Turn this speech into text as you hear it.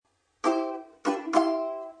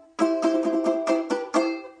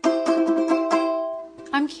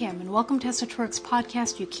Kim, and welcome to SRK's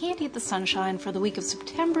podcast, You Can't Eat the Sunshine, for the week of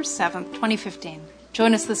September 7th, 2015.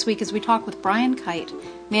 Join us this week as we talk with Brian Kite,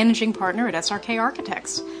 managing partner at SRK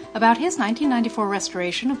Architects, about his 1994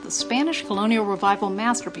 restoration of the Spanish Colonial Revival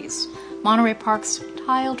masterpiece, Monterey Park's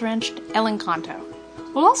tile-drenched El Encanto.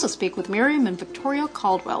 We'll also speak with Miriam and Victoria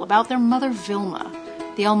Caldwell about their mother Vilma,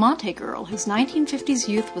 the El Monte girl whose 1950s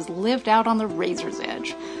youth was lived out on the razor's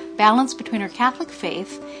edge, balanced between her Catholic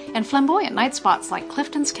faith and flamboyant night spots like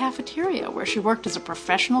Clifton's Cafeteria, where she worked as a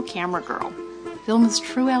professional camera girl. Vilma's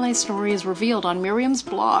true LA story is revealed on Miriam's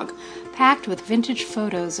blog, packed with vintage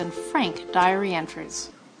photos and frank diary entries.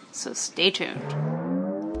 So stay tuned.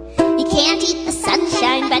 You can't eat the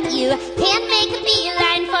sunshine, but you can make a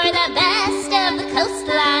beeline for the best of the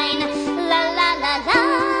coastline. La la la la.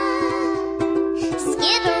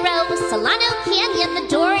 Skid Row, Solano Canyon, the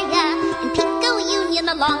Doria, and Pico Union,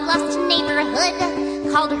 the long-lost neighborhood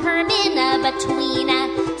called Hermina, between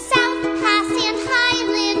South Pass and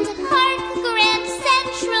Highland Park, Grand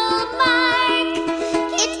Central Park.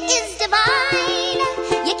 It is divine.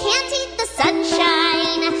 You can't eat the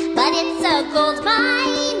sunshine, but it's a gold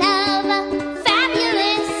mine of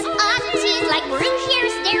fabulous oddities like Bruce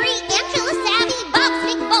Harris Dairy, Angela Savvy, Bob's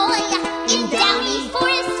Big Boy, in Downey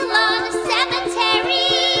Forest Lawn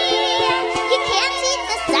Cemetery. You can't eat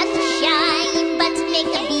the sunshine, but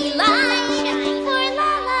make a beeline for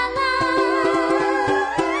la la la.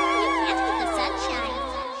 You can't eat the sunshine.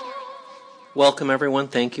 Welcome, everyone.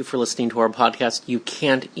 Thank you for listening to our podcast, You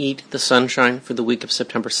Can't Eat the Sunshine, for the week of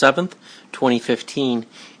September 7th, 2015.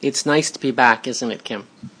 It's nice to be back, isn't it, Kim?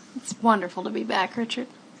 It's wonderful to be back, Richard.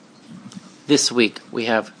 This week, we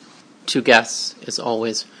have two guests, as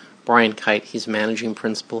always. Brian Kite, he's managing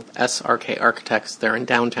principal of SRK Architects. They're in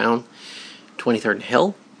downtown 23rd and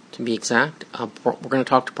Hill, to be exact. We're going to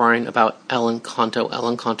talk to Brian about El Encanto.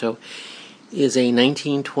 El Encanto is a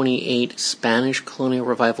 1928 Spanish Colonial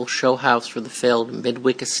Revival show house for the failed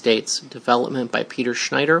Midwick Estates development by Peter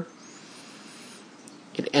Schneider.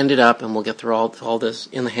 It ended up, and we'll get through all this,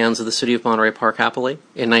 in the hands of the city of Monterey Park happily.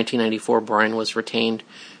 In 1994, Brian was retained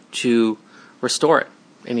to restore it,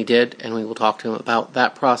 and he did, and we will talk to him about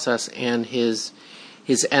that process and his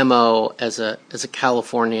MO as a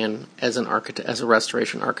Californian, as an architect, as a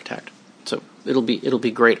restoration architect. So it'll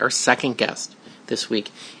be great. Our second guest this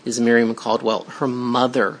week is Miriam Caldwell. Her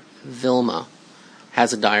mother, Vilma,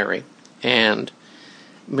 has a diary, and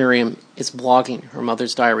Miriam is blogging her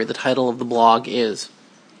mother's diary. The title of the blog is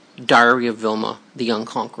Diary of Vilma, the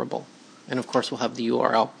Unconquerable. And of course, we'll have the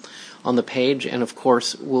URL on the page. And of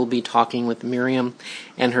course, we'll be talking with Miriam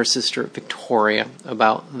and her sister Victoria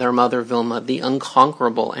about their mother Vilma, the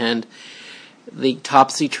Unconquerable, and the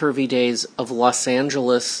topsy-turvy days of Los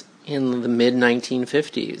Angeles in the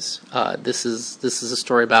mid-1950s. This is a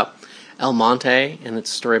story about El Monte, and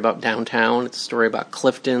it's a story about downtown. It's a story about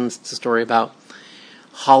Clifton's. It's a story about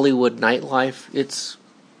Hollywood nightlife. It's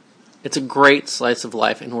a great slice of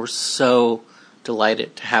life, and we're so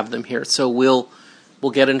delighted to have them here. So we'll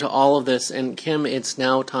get into all of this, and Kim, it's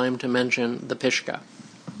now time to mention the Pishka.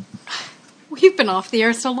 We've been off the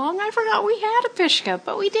air so long, I forgot we had a Pishka,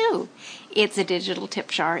 but we do. It's a digital tip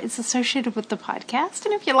jar. It's associated with the podcast,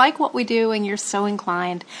 and if you like what we do and you're so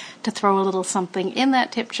inclined to throw a little something in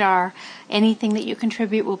that tip jar, anything that you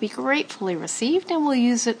contribute will be gratefully received, and we'll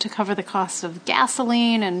use it to cover the costs of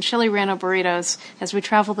gasoline and chili reno burritos as we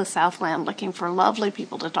travel the Southland looking for lovely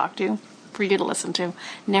people to talk to, for you to listen to.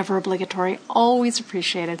 Never obligatory, always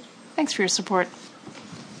appreciated. Thanks for your support.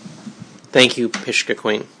 Thank you, Pishka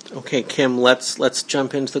Queen. Okay, Kim, let's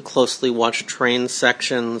jump into the closely watched train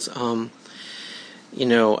sections. I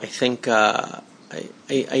think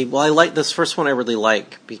I like this first one. I really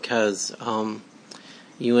like because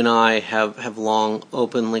you and I have long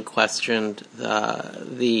openly questioned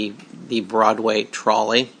the Broadway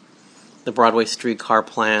trolley, the Broadway streetcar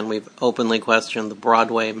plan. We've openly questioned the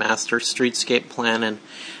Broadway master streetscape plan, and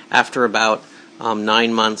after about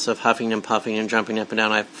 9 months of huffing and puffing and jumping up and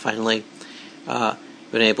down, I've finally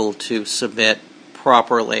been able to submit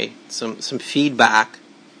properly some feedback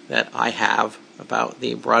that I have about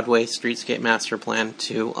the Broadway Streetscape Master Plan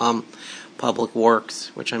to Public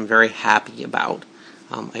Works, which I'm very happy about.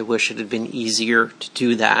 I wish it had been easier to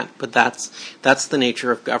do that, but that's the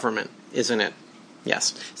nature of government, isn't it?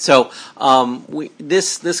 Yes. So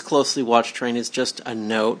this closely watched train is just a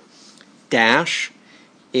note. Dash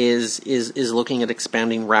is looking at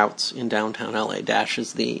expanding routes in downtown LA. Dash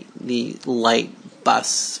is the light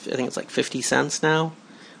bus. I think it's like 50 cents now.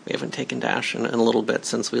 We haven't taken Dash in a little bit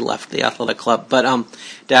since we left the athletic club. But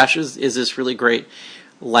Dash is this really great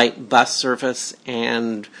light bus service,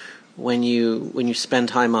 and when you spend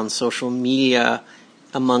time on social media,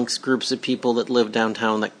 amongst groups of people that live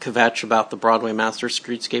downtown that kvetch about the Broadway Master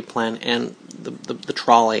Streetscape Plan and the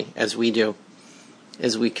trolley, as we do,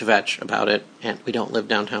 as we kvetch about it, and we don't live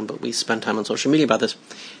downtown, but we spend time on social media about this.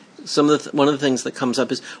 One of the things that comes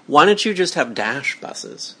up is, why don't you just have dash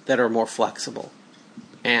buses that are more flexible?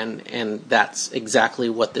 And that's exactly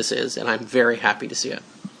what this is, and I'm very happy to see it.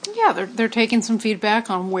 Yeah, they're taking some feedback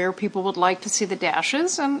on where people would like to see the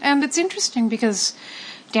dashes, and it's interesting because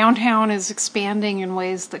downtown is expanding in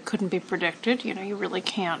ways that couldn't be predicted. You know, you really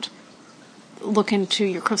can't look into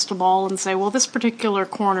your crystal ball and say, well, this particular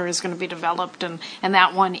corner is going to be developed and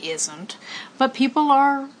that one isn't. But people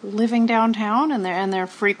are living downtown and they're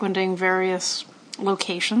frequenting various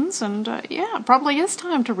locations, and it probably is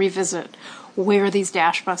time to revisit where these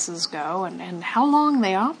dash buses go and how long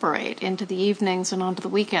they operate into the evenings and onto the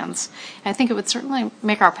weekends. I think it would certainly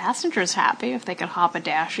make our passengers happy if they could hop a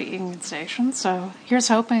dash at Union Station. So here's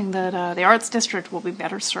hoping that the Arts District will be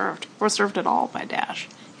better served, or served at all, by dash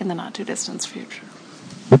in the not-too-distant future.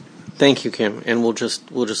 Thank you, Kim. And we'll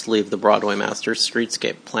just leave the Broadway Master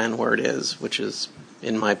Streetscape Plan where it is, which is,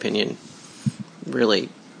 in my opinion, really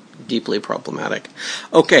deeply problematic.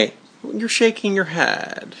 Okay, you're shaking your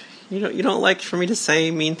head. You don't like for me to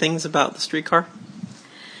say mean things about the streetcar?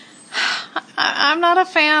 I'm not a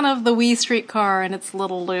fan of the wee streetcar and its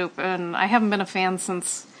little loop, and I haven't been a fan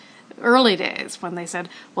since early days when they said,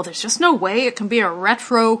 well, there's just no way it can be a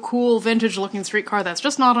retro, cool, vintage-looking streetcar. That's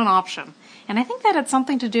just not an option. And I think that had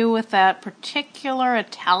something to do with that particular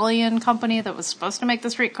Italian company that was supposed to make the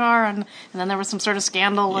streetcar, and then there was some sort of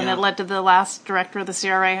scandal, and it led to the last director of the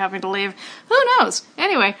CRA having to leave. Who knows?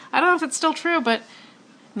 Anyway, I don't know if it's still true, but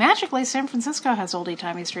magically, San Francisco has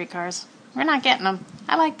oldie-timey streetcars. We're not getting them.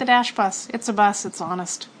 I like the dash bus. It's a bus, it's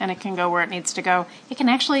honest, and it can go where it needs to go. It can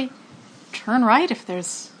actually turn right if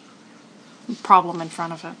there's a problem in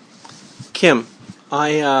front of it. Kim,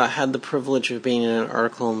 I had the privilege of being in an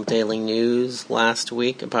article in the Daily News last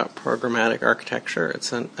week about programmatic architecture.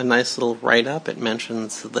 It's a nice little write-up. It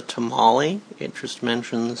mentions the tamale. It just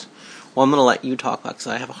mentions... Well, I'm going to let you talk about it because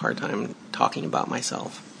I have a hard time talking about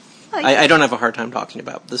myself. I don't have a hard time talking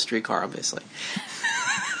about the streetcar, obviously.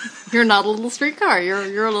 You're not a little streetcar.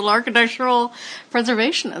 You're a little architectural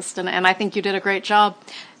preservationist, and I think you did a great job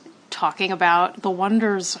talking about the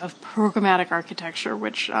wonders of programmatic architecture,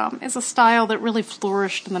 which is a style that really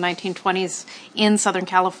flourished in the 1920s in Southern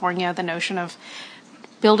California, the notion of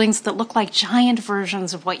buildings that look like giant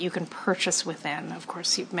versions of what you can purchase within. Of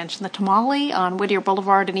course, you've mentioned the Tamale on Whittier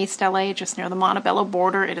Boulevard in East LA, just near the Montebello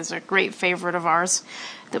border. It is a great favorite of ours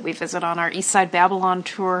that we visit on our East Side Babylon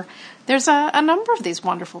tour. There's a number of these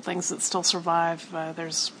wonderful things that still survive.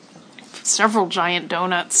 There's several giant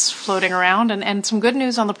donuts floating around, and some good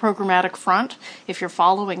news on the programmatic front if you're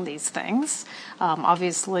following these things.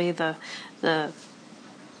 Obviously, the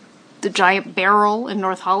giant barrel in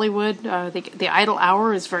North Hollywood, the Idle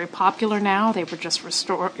Hour is very popular now. They were just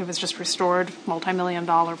restored. It was just restored,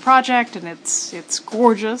 multi-million-dollar project, and it's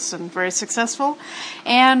gorgeous and very successful.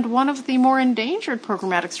 And one of the more endangered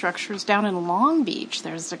programmatic structures down in Long Beach,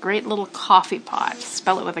 there's a great little coffee pot.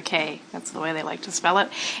 Spell it with a K. That's the way they like to spell it.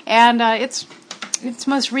 And its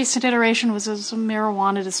most recent iteration was a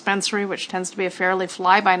marijuana dispensary, which tends to be a fairly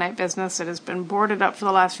fly-by-night business. It has been boarded up for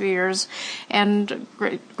the last few years, and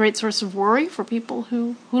great source of worry for people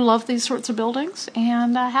who love these sorts of buildings.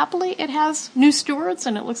 And happily, it has new stewards,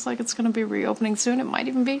 and it looks like it's going to be reopening soon. It might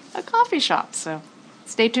even be a coffee shop. So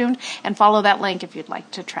stay tuned and follow that link if you'd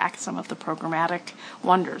like to track some of the programmatic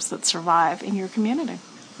wonders that survive in your community.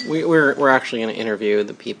 We're actually going to interview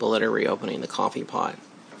the people that are reopening the coffee pot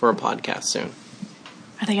for a podcast soon.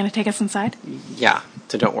 Are they going to take us inside? Yeah,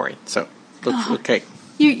 so don't worry. So, okay.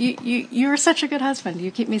 You're such a good husband.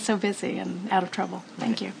 You keep me so busy and out of trouble.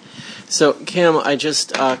 Thank you. So, Kim, I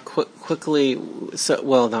just quickly.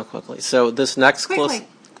 So, not quickly. So this next closely.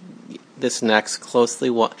 This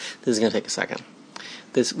is going to take a second.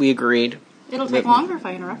 We agreed. It'll take longer if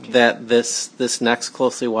I interrupt you. That this next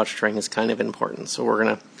closely watched string is kind of important. So we're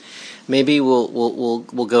gonna. Maybe we'll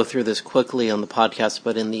go through this quickly on the podcast,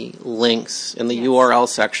 but in the links, in the URL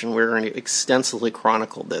section, we're going to extensively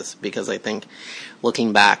chronicle this because I think,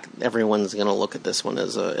 looking back, everyone's going to look at this one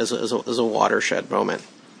as a watershed moment.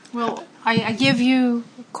 Well, I give you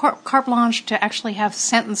carte blanche to actually have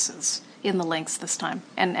sentences in the links this time,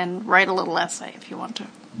 and write a little essay if you want to.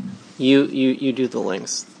 You do the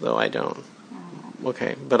links, though I don't.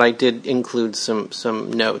 Okay, but I did include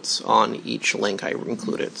some notes on each link I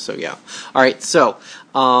included, so yeah. All right, so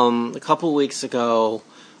a couple weeks ago,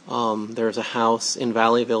 there's a house in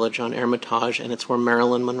Valley Village on Hermitage, and it's where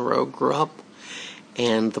Marilyn Monroe grew up.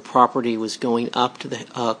 and the property was going up to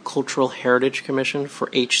the Cultural Heritage Commission for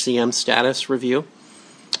HCM status review.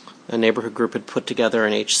 A neighborhood group had put together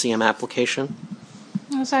an HCM application.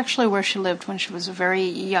 It was actually where she lived when she was a very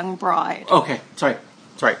young bride. Okay, sorry,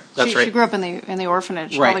 that's right. She grew up in the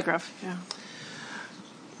orphanage, right. Hollygrove, yeah.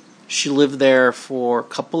 She lived there for a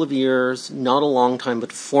couple of years, not a long time,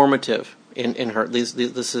 but formative in her. This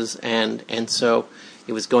is and so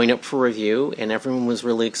it was going up for review, and everyone was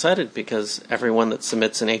really excited because everyone that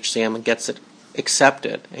submits an HCM and gets it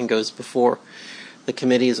accepted and goes before the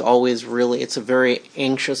committee is always really, it's a very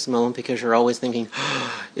anxious moment because you're always thinking,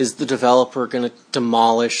 is the developer going to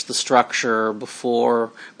demolish the structure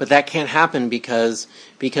before? But that can't happen because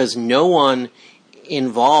no one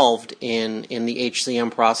involved in the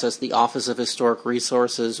HCM process, the Office of Historic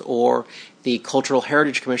Resources or the Cultural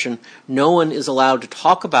Heritage Commission, no one is allowed to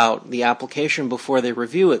talk about the application before they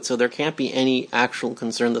review it, so there can't be any actual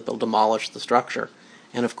concern that they'll demolish the structure.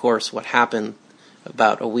 And of course, what happened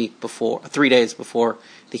about 3 days before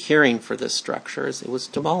the hearing for this structure is it was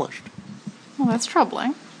demolished. Well, that's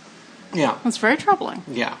troubling. Yeah. That's very troubling.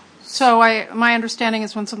 Yeah. So my understanding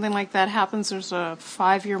is when something like that happens, there's a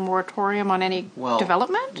 5-year moratorium on any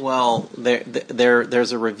development? Well,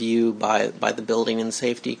 there's a review by the Building and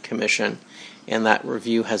Safety Commission, and that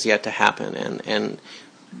review has yet to happen, and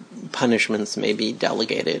punishments may be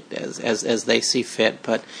delegated as they see fit,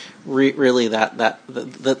 but really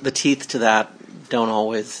the teeth to that don't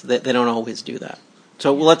always do that.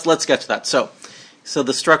 So let's get to that. So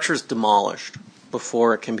the structure's demolished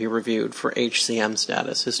before it can be reviewed for HCM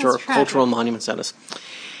status, historic cultural monument status.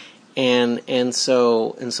 And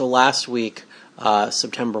so last week,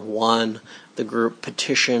 September 1, the group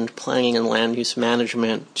petitioned Planning and Land Use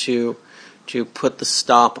Management to put the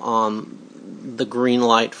stop on the green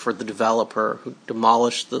light for the developer who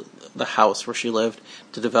demolished the house where she lived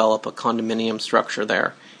to develop a condominium structure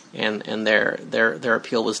there. And their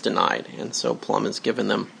appeal was denied. And so Plum has given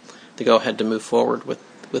them the go-ahead to move forward with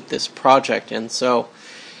this project, and so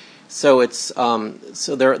there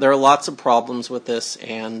are lots of problems with this,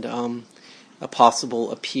 and a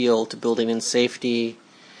possible appeal to Building and Safety,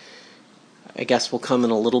 I guess, will come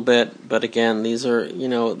in a little bit. But again, these are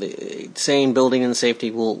saying Building and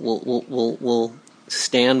Safety will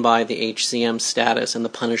stand by the HCM status, and the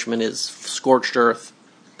punishment is scorched earth.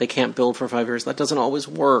 They can't build for 5 years. That doesn't always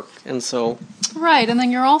work, and so right. And then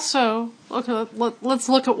you're also let's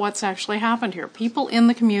look at what's actually happened here. People in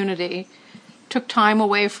the community took time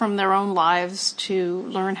away from their own lives to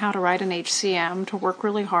learn how to write an HCM, to work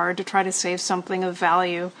really hard to try to save something of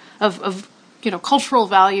value, of cultural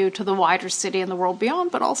value to the wider city and the world beyond,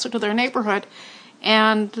 but also to their neighborhood.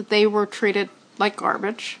 And they were treated like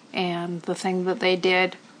garbage, and the thing that they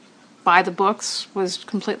did by the books was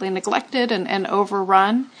completely neglected and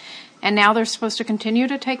overrun, and now they're supposed to continue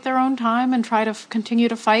to take their own time and try to continue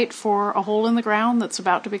to fight for a hole in the ground that's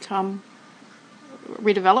about to become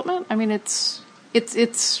redevelopment. I mean, it's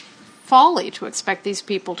folly to expect these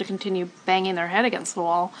people to continue banging their head against the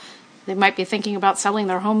wall. They might be thinking about selling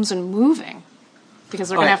their homes and moving because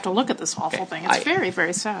they're going to have to look at this awful thing. It's very,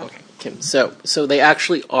 very sad. Okay, Kim. So they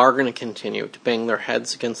actually are going to continue to bang their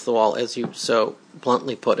heads against the wall, as you so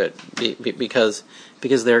bluntly put it, because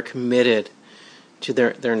they're committed to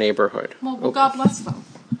their neighborhood. Well, God bless them,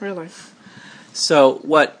 really. So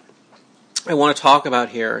what I want to talk about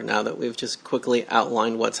here, now that we've just quickly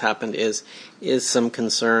outlined what's happened, is some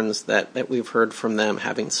concerns that we've heard from them,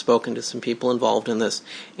 having spoken to some people involved in this.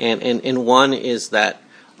 And one is that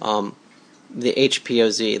the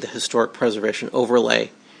HPOZ, the Historic Preservation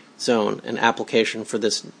Overlay Zone, an application for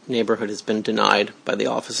this neighborhood has been denied by the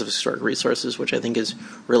Office of Historic Resources, which I think is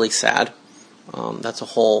really sad. That's a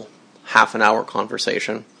whole half-an-hour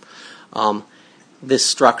conversation. This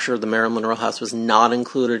structure, the Maryland Row House, was not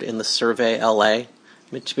included in the Survey LA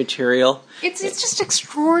material. It's just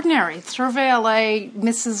extraordinary. Survey LA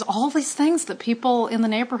misses all these things that people in the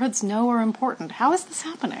neighborhoods know are important. How is this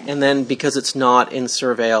happening? And then because it's not in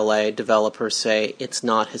Survey LA, developers say it's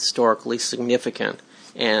not historically significant.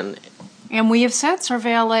 And we have said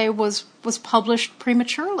Survey LA was published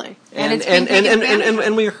prematurely.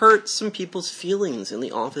 And we hurt some people's feelings in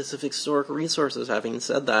the Office of Historic Resources having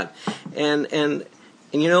said that. And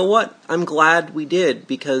you know what? I'm glad we did,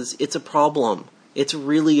 because it's a problem. It's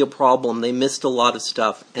really a problem. They missed a lot of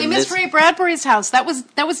stuff. They missed Ray Bradbury's house. That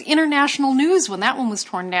was international news when that one was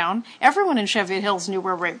torn down. Everyone in Cheviot Hills knew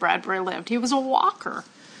where Ray Bradbury lived. He was a walker.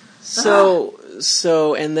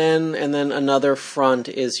 And then another front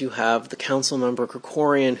is you have the council member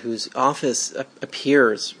Krikorian, whose office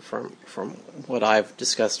appears from what I've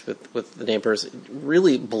discussed with the neighbors,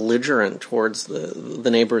 really belligerent towards the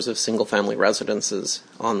neighbors of single family residences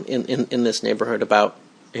in this neighborhood about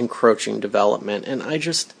encroaching development, and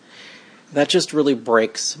that just really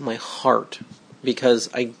breaks my heart because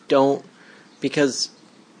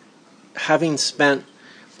having spent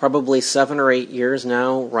probably 7 or 8 years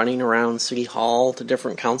now running around City Hall to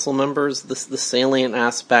different council members, the salient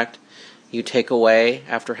aspect you take away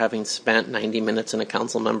after having spent 90 minutes in a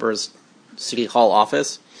council member's City Hall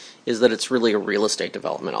office is that it's really a real estate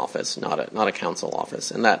development office, not a council office,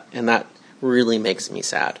 and that really makes me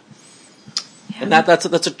sad. Yeah. And that's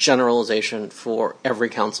a generalization for every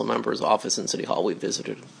council member's office in City Hall we've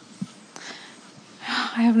visited.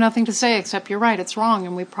 I have nothing to say except you're right, it's wrong,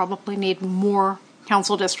 and we probably need more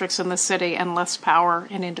council districts in the city and less power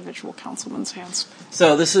in individual councilmen's hands.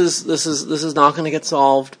 So this is not going to get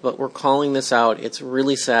solved, but we're calling this out. It's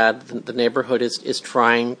really sad. The neighborhood is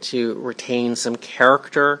trying to retain some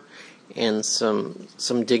character and some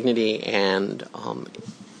dignity and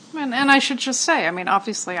I should just say, I mean,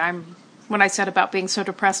 obviously when I said about being so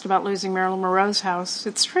depressed about losing Marilyn Monroe's house,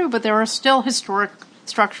 it's true, but there are still historic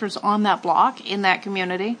structures on that block in that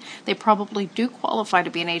community. They probably do qualify to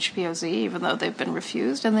be an HPOZ, even though they've been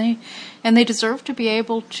refused, and they deserve to be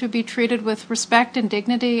able to be treated with respect and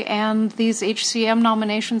dignity. And these HCM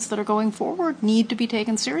nominations that are going forward need to be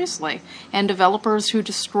taken seriously. And developers who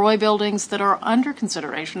destroy buildings that are under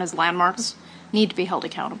consideration as landmarks need to be held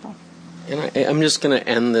accountable. And I'm just going to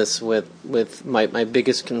end this with my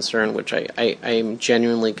biggest concern, which I am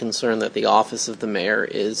genuinely concerned that the Office of the Mayor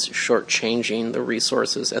is shortchanging the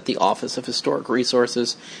resources at the Office of Historic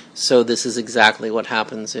Resources. So this is exactly what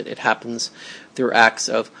happens. It happens through acts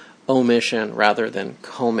of omission rather than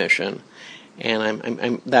commission.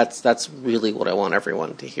 And that's really what I want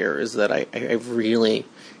everyone to hear, is that I really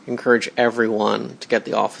encourage everyone to get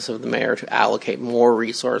the Office of the Mayor to allocate more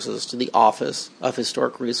resources to the Office of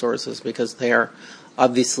Historic Resources, because they are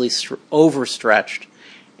obviously overstretched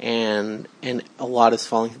and a lot is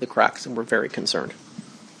falling through the cracks, and we're very concerned.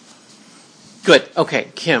 Good. Okay,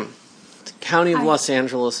 Kim. The County of Los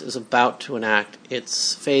Angeles is about to enact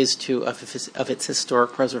its Phase 2 of its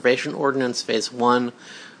Historic Preservation Ordinance. Phase 1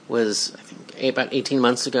 was, I think, about 18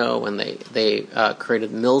 months ago when they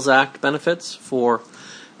created Mills Act benefits for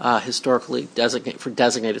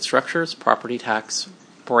designated structures, property tax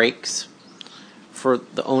breaks for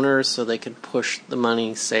the owners so they could push the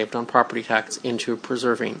money saved on property tax into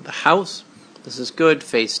preserving the house. This is good.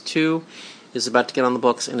 Phase 2 is about to get on the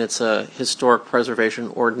books, and it's a historic preservation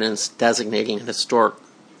ordinance designating an historic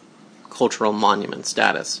cultural monument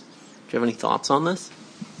status. Do you have any thoughts on this?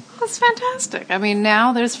 That's fantastic. I mean,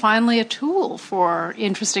 now there's finally a tool for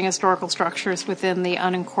interesting historical structures within the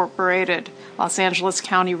unincorporated Los Angeles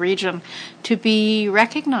County region to be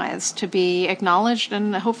recognized, to be acknowledged,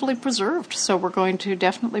 and hopefully preserved. So we're going to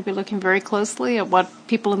definitely be looking very closely at what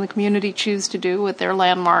people in the community choose to do with their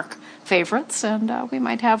landmark favorites, and we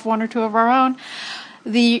might have one or two of our own.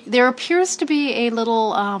 There appears to be a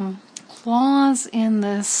little clause in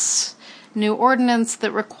this new ordinance that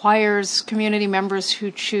requires community members who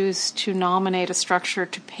choose to nominate a structure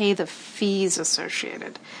to pay the fees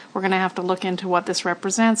associated. We're going to have to look into what this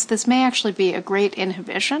represents. This may actually be a great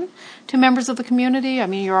inhibition to members of the community. I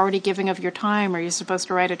mean, you're already giving of your time. Are you supposed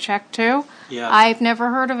to write a check too? Yeah. I've never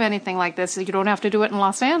heard of anything like this. You don't have to do it in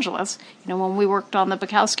Los Angeles. You know, when we worked on the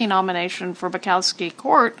Bukowski nomination for Bukowski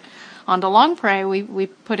Court on DeLongpre, we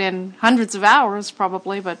put in hundreds of hours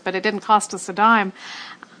probably, but it didn't cost us a dime.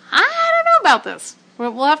 I don't know about this.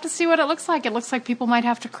 We'll have to see what it looks like. It looks like people might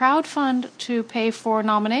have to crowdfund to pay for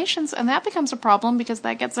nominations, and that becomes a problem because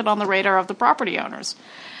that gets it on the radar of the property owners.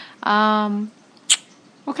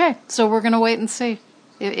 Okay, so we're going to wait and see.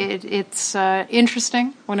 It's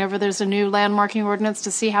interesting whenever there's a new landmarking ordinance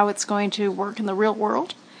to see how it's going to work in the real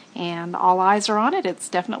world, and all eyes are on it. It's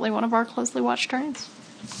definitely one of our closely watched trains.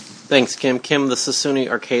 Thanks, Kim. Kim, the Sassoon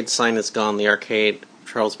Arcade sign is gone. The arcade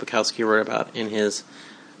Charles Bukowski wrote about in his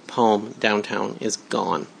poem Downtown is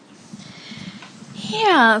gone.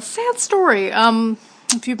 Yeah, sad story.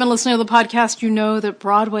 If you've been listening to the podcast, you know that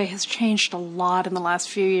Broadway has changed a lot in the last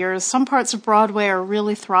few years. Some parts of Broadway are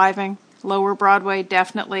really thriving. Lower Broadway,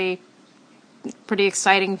 definitely pretty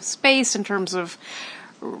exciting space in terms of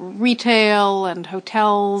retail and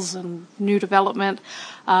hotels and new development.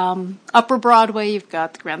 Upper Broadway, you've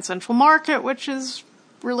got the Grand Central Market, which is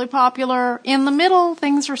really popular. In the middle,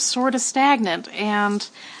 things are sort of stagnant, and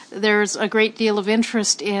there's a great deal of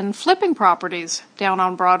interest in flipping properties down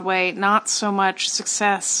on Broadway, not so much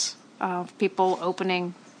success of people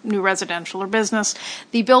opening new residential or business.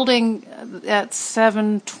 The building at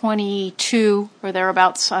 722 or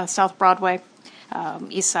thereabouts, South Broadway,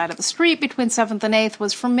 east side of the street between 7th and 8th,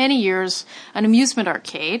 was for many years an amusement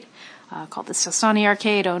arcade called the Sassani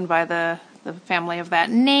Arcade, owned by the family of that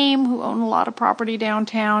name, who own a lot of property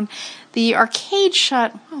downtown. The arcade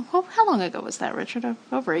shut, how long ago was that, Richard?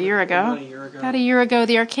 Over a year ago. About a year ago.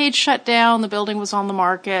 The arcade shut down. The building was on the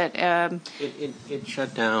market. It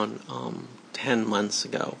shut down 10 months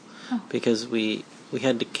ago because we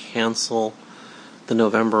had to cancel the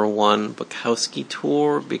November 1 Bukowski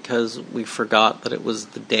tour because we forgot that it was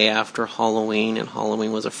the day after Halloween, and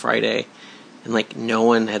Halloween was a Friday. And, no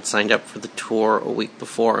one had signed up for the tour a week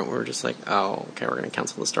before, and we were just like, oh, okay, we're going to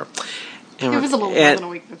cancel this tour. And it was a little more than a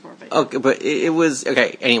week before. But okay, but it was,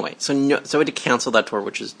 okay, anyway. So we had to cancel that tour,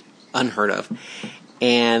 which is unheard of.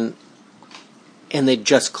 And they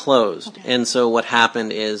just closed. Okay. And so what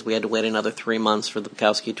happened is we had to wait another 3 months for the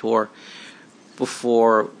Bukowski tour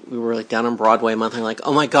before we were, down on Broadway a month, and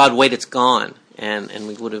oh, my God, wait, it's gone. And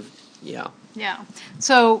we would have, yeah. Yeah.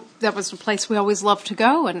 So that was a place we always loved to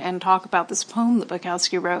go and talk about this poem that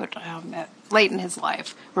Bukowski wrote late in his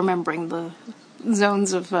life, remembering the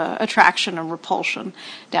zones of attraction and repulsion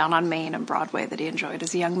down on Main and Broadway that he enjoyed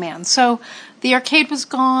as a young man. So the arcade was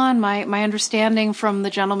gone. My understanding from the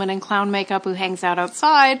gentleman in clown makeup who hangs out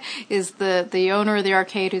outside is the owner of the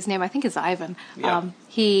arcade, whose name I think is Ivan. Yeah.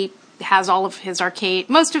 He has all of his arcade,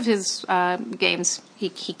 most of his games he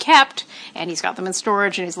kept, and he's got them in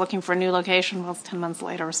storage, and he's looking for a new location. Well, it's 10 months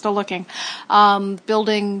later. We're still looking.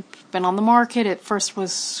 Building, been on the market. It first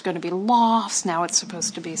was going to be lofts. Now it's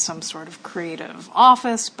supposed to be some sort of creative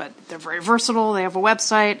office, but they're very versatile. They have a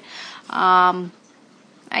website.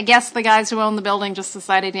 I guess the guys who own the building just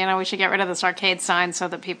decided, we should get rid of this arcade sign so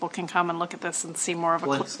that people can come and look at this and see more of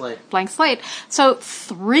a blank slate. So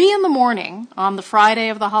 3 a.m. on the Friday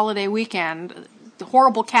of the holiday weekend, the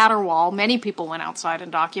horrible caterwaul, many people went outside and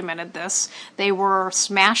documented this. They were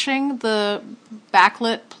smashing the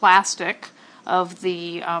backlit plastic of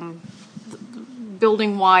the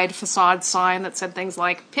building-wide facade sign that said things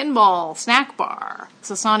like pinball, snack bar,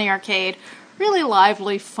 Sassani Arcade. Really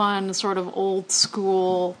lively, fun, sort of old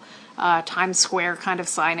school Times Square kind of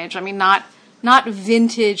signage. I mean, not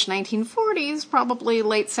vintage 1940s, probably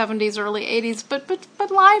late 70s, early 80s,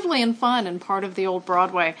 but lively and fun and part of the old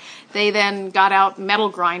Broadway. They then got out metal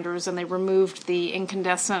grinders and they removed the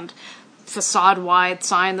incandescent facade-wide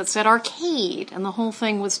sign that said arcade, and the whole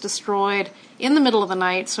thing was destroyed in the middle of the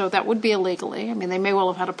night, so that would be illegally. I mean, they may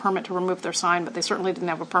well have had a permit to remove their sign, but they certainly didn't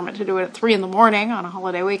have a permit to do it at 3 a.m. on a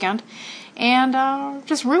holiday weekend. And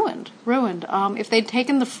just ruined. If they'd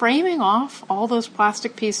taken the framing off, all those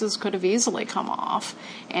plastic pieces could have easily come off,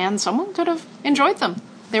 and someone could have enjoyed them.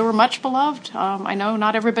 They were much beloved. I know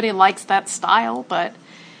not everybody likes that style, but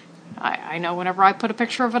I know whenever I put a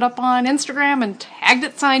picture of it up on Instagram and tagged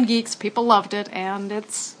it Sign Geeks, people loved it, and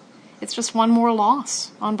it's just one more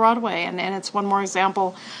loss on Broadway, and it's one more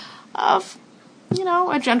example of, a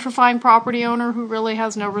gentrifying property owner who really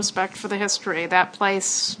has no respect for the history. That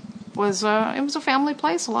place was it was a family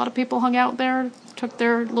place. A lot of people hung out there, took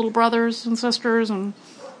their little brothers and sisters, and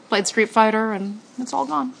played Street Fighter, and it's all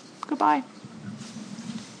gone. Goodbye.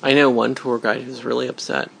 I know one tour guide who's really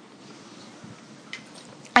upset.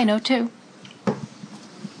 I know, too.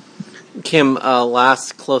 Kim,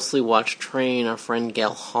 last closely watched train, our friend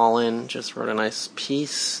Gail Holland just wrote a nice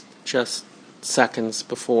piece just seconds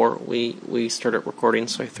before we started recording,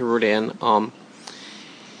 so I threw it in.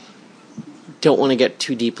 Don't want to get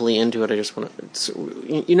too deeply into it. I just want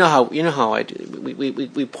to, you know how I do.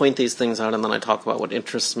 We point these things out and then I talk about what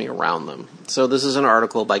interests me around them. So this is an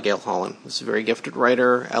article by Gail Holland. This is a very gifted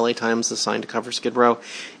writer. LA Times assigned to cover Skid Row.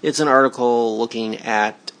 It's an article looking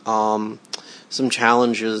at some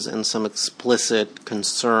challenges and some explicit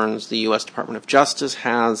concerns the U.S. Department of Justice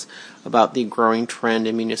has about the growing trend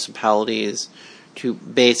in municipalities to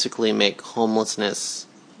basically make homelessness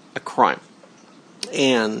a crime.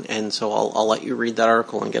 And so I'll let you read that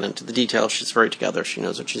article and get into the details. She's very together. She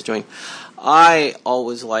knows what she's doing. I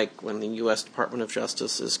always like when the U.S. Department of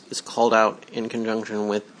Justice is called out in conjunction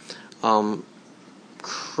with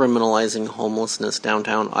criminalizing homelessness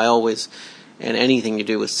downtown. And anything to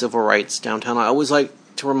do with civil rights downtown, I always like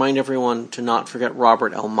to remind everyone to not forget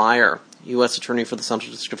Robert L. Meyer, U.S. Attorney for the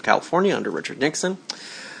Central District of California under Richard Nixon.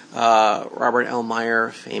 Robert L.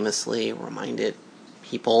 Meyer famously reminded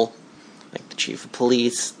people, like the chief of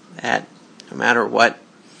police, that no matter what,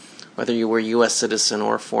 whether you were a U.S. citizen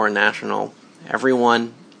or a foreign national,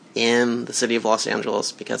 everyone in the city of Los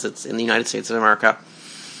Angeles, because it's in the United States of America,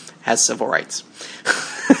 has civil rights,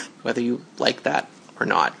 whether you like that or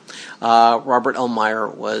not. Robert L. Meyer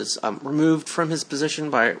was removed from his position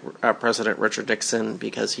by President Richard Nixon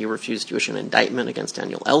because he refused to issue an indictment against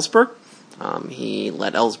Daniel Ellsberg. He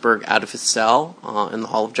let Ellsberg out of his cell in the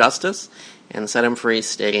Hall of Justice and set him free,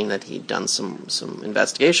 stating that he'd done some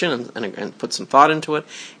investigation and put some thought into it,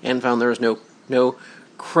 and found there was no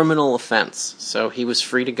criminal offense. So he was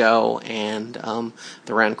free to go, and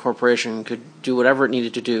the Rand Corporation could do whatever it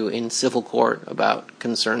needed to do in civil court about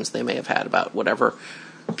concerns they may have had about whatever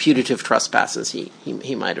putative trespasses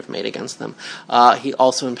he might have made against them. He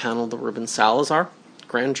also impaneled the Ruben Salazar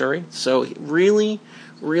grand jury. So really,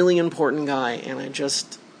 really important guy. And I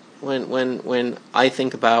just, when I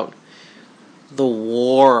think about the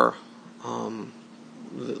war,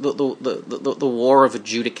 the war of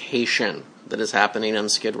adjudication that is happening on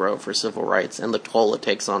Skid Row for civil rights and the toll it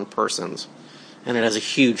takes on persons, and it has a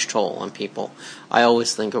huge toll on people, I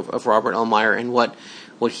always think of Robert L. Meyer and what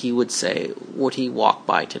he would say, would he walk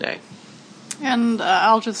by today. And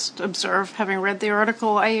I'll just observe, having read the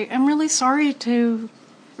article, I am really sorry to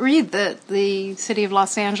read that the city of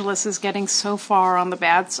Los Angeles is getting so far on the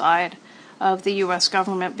bad side of the U.S.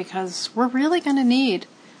 government, because we're really going to need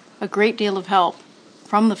a great deal of help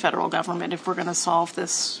from the federal government if we're going to solve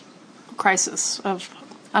this crisis of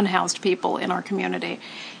unhoused people in our community.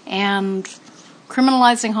 And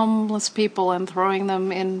criminalizing homeless people and throwing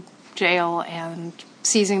them in jail and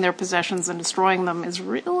seizing their possessions and destroying them is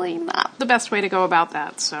really not the best way to go about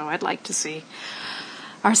that. So I'd like to see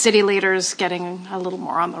our city leaders getting a little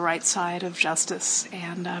more on the right side of justice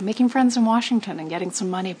and making friends in Washington and getting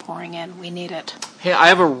some money pouring in. We need it. Hey, I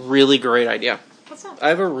have a really great idea. What's that? I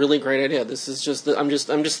have a really great idea. This is just, I'm just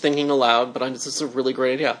thinking aloud, but this is a really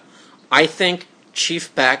great idea. I think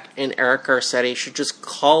Chief Beck and Eric Garcetti should just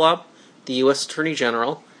call up the U.S. Attorney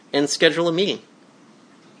General and schedule a meeting.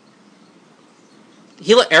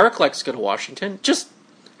 Eric likes to go to Washington. Just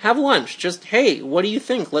have lunch. Just, hey, what do you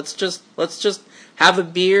think? Let's just have a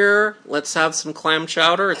beer. Let's have some clam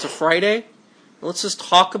chowder. It's a Friday. Let's just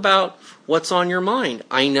talk about what's on your mind.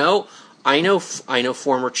 I know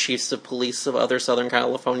former chiefs of police of other Southern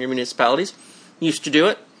California municipalities used to do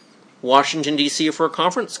it. Washington, D.C. for a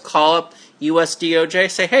conference. Call up U.S. DOJ.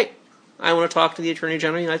 Say, hey, I want to talk to the Attorney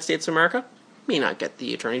General of the United States of America. May not get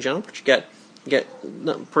the Attorney General, but you get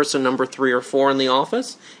person number 3 or 4 in the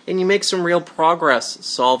office, and you make some real progress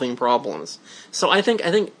solving problems. So I think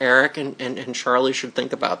Eric and Charlie should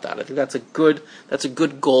think about that. I think that's a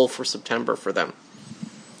good goal for September for them.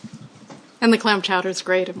 And the clam chowder is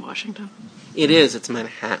great in Washington. It is. It's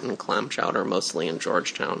Manhattan clam chowder, mostly in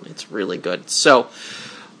Georgetown. It's really good. So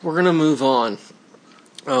we're gonna move on.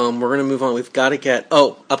 We've got to get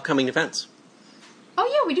upcoming events. Oh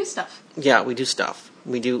yeah, we do stuff. Yeah, we do stuff.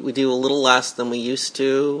 We do a little less than we used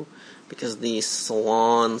to because the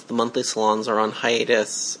monthly salons are on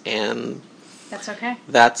hiatus, and that's okay.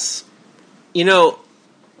 That's, I've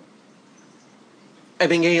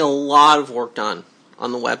been getting a lot of work done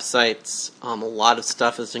on the websites. A lot of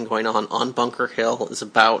stuff has been going on. Bunker Hill is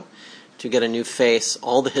about to get a new face.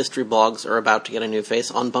 All the history blogs are about to get a new face.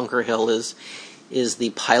 On Bunker Hill is the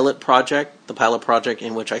pilot project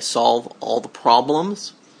in which I solve all the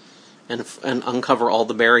problems and uncover all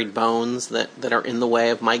the buried bones that are in the way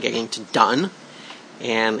of my getting to done.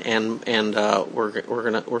 And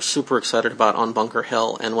we're super excited about On Bunker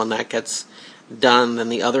Hill, and when that gets done, then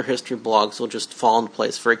the other history blogs will just fall into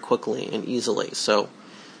place very quickly and easily. So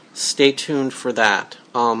stay tuned for that.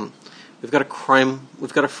 We've got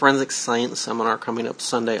a forensic science seminar coming up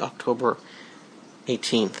Sunday, October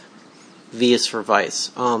 18th. V is for Vice.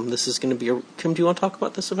 This is going to be Kim, do you want to talk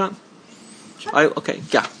about this event? Sure.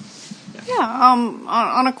 Yeah.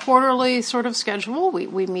 On a quarterly sort of schedule,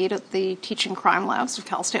 we meet at the Teaching Crime Labs of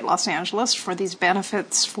Cal State Los Angeles for these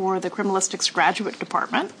benefits for the Criminalistics Graduate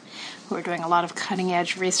Department, who are doing a lot of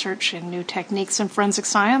cutting-edge research in new techniques in forensic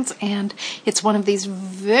science, and it's one of these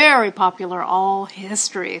very popular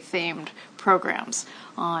all-history-themed programs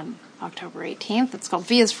on October 18th. It's called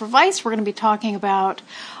V is for Vice. We're going to be talking about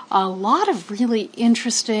a lot of really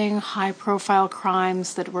interesting, high-profile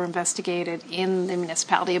crimes that were investigated in the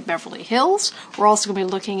municipality of Beverly Hills. We're also going to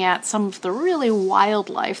be looking at some of the really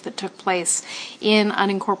wildlife that took place in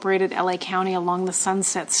unincorporated LA County along the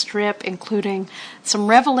Sunset Strip, including some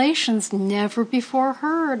revelations never before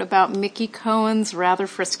heard about Mickey Cohen's rather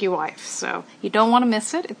frisky wife. So you don't want to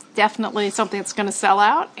miss it. It's definitely something that's going to sell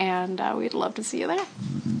out, and we'd love to see you there.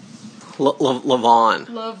 Lavon.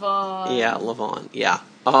 Yeah, Lavon. Yeah.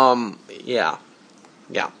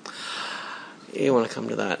 Yeah. You want to come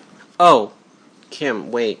to that. Oh,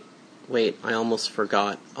 Kim, wait, I almost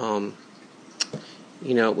forgot.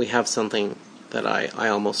 We have something that I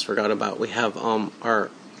almost forgot about. We have our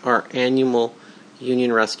annual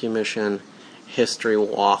Union Rescue Mission History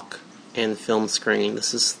Walk and Film Screening.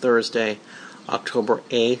 This is Thursday, October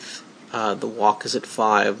 8th. The walk is at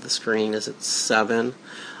 5. The screening is at 7.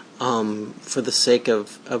 For the sake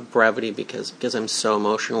of brevity, because I'm so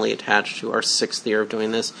emotionally attached to our 6th year of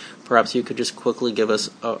doing this, perhaps you could just quickly give us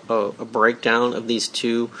a breakdown of these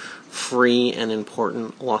two free and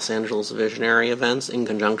important Los Angeles visionary events in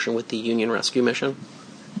conjunction with the Union Rescue Mission.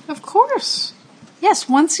 Of course. Yes,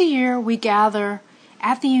 once a year we gather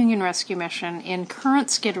at the Union Rescue Mission in current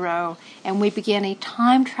Skid Row, and we begin a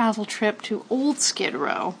time travel trip to old Skid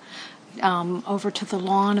Row, over to the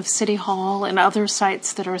lawn of City Hall and other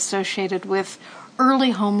sites that are associated with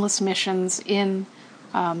early homeless missions in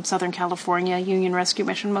Southern California, Union Rescue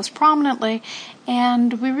Mission most prominently,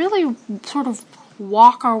 and we really sort of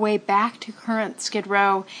walk our way back to current Skid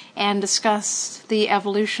Row and discuss the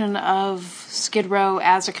evolution of Skid Row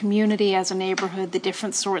as a community, as a neighborhood, the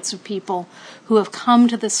different sorts of people who have come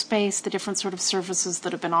to this space, the different sort of services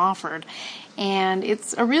that have been offered. And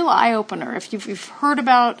it's a real eye-opener. If you've heard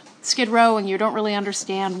about Skid Row and you don't really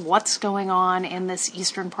understand what's going on in this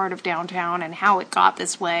eastern part of downtown and how it got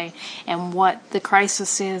this way and what the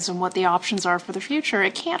crisis is and what the options are for the future,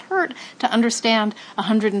 it can't hurt to understand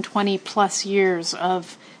 120 plus years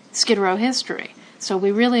of Skid Row history. So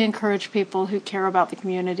we really encourage people who care about the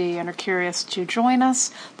community and are curious to join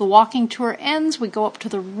us. The walking tour ends. We go up to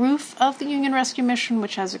the roof of the Union Rescue Mission,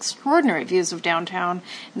 which has extraordinary views of downtown.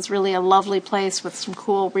 It's really a lovely place with some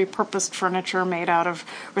cool repurposed furniture made out of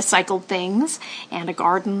recycled things and a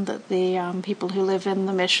garden that the people who live in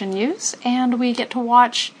the mission use. And we get to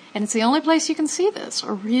watch, and it's the only place you can see this,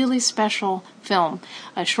 a really special film,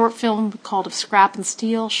 a short film called Of Scrap and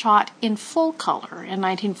Steel, shot in full color in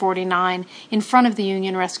 1949 in front of the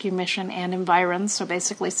Union Rescue Mission and environs, so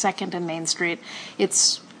basically 2nd and Main Street.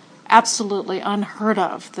 It's absolutely unheard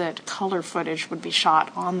of that color footage would be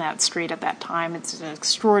shot on that street at that time. It's an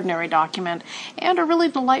extraordinary document and a really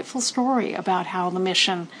delightful story about how the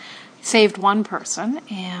mission saved one person,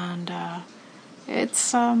 and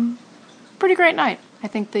it's a pretty great night. I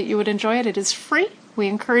think that you would enjoy it. It is free. We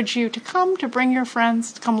encourage you to come, to bring your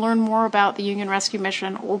friends, to come learn more about the Union Rescue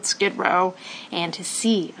Mission, Old Skid Row, and to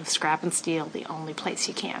see Of Scrap and Steel the only place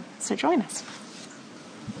you can. So join us.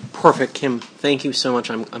 Perfect, Kim. Thank you so much.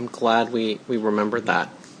 I'm glad we remembered that.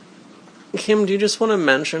 Kim, do you just want to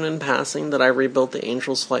mention in passing that I rebuilt the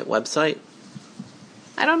Angels Flight website?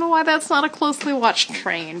 I don't know why that's not a closely watched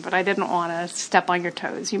train, but I didn't want to step on your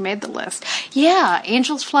toes. You made the list. Yeah,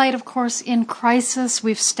 Angels Flight, of course, in crisis.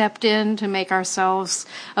 We've stepped in to make ourselves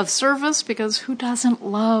of service, because who doesn't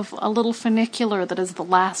love a little funicular that is the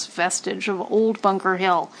last vestige of old Bunker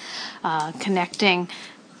Hill, connecting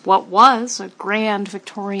what was a grand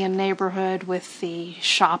Victorian neighborhood with the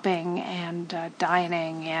shopping and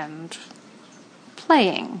dining and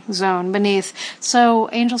playing zone beneath. So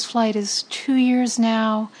Angels Flight is 2 years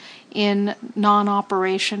now in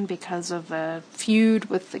non-operation because of a feud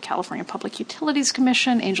with the California Public Utilities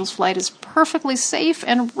Commission. Angels Flight is perfectly safe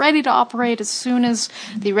and ready to operate as soon as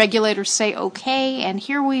the regulators say okay. And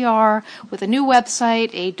here we are with a new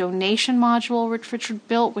website, a donation module which Richard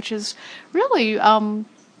built, which is really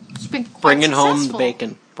it's been quite bringing successful. Home the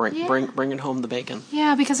bacon. Bringing home the bacon.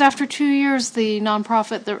 Yeah, because after 2 years, the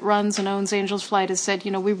nonprofit that runs and owns Angels Flight has said,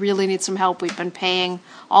 we really need some help. We've been paying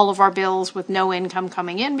all of our bills with no income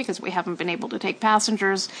coming in because we haven't been able to take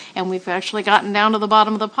passengers, and we've actually gotten down to the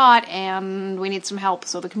bottom of the pot, and we need some help.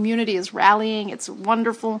 So the community is rallying. It's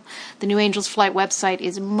wonderful. The new Angels Flight website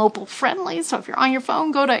is mobile friendly, so if you're on your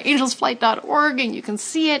phone, go to angelsflight.org and you can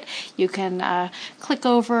see it. You can click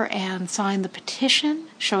over and sign the petition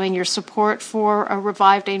showing your support for a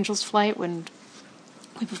revived Angels Flight. When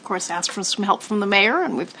we've of course asked for some help from the mayor,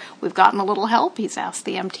 and we've gotten a little help. He's asked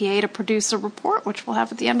the MTA to produce a report, which we'll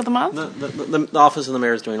have at the end of the month. The office of the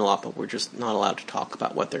mayor is doing a lot, but we're just not allowed to talk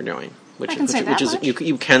about what they're doing. You can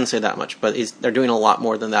say that much, but they're doing a lot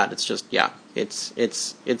more than that. It's just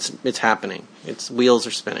it's happening. It's wheels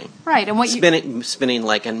are spinning. Right, and spinning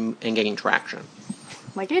like and getting traction.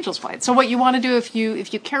 Like Angels Flight. So what you want to do if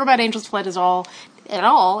you care about Angels Flight at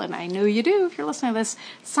all, and I know you do if you're listening to this,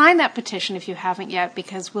 sign that petition if you haven't yet,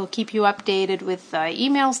 because we'll keep you updated with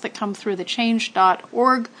emails that come through the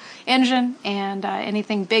change.org engine, and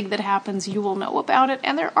anything big that happens, you will know about it.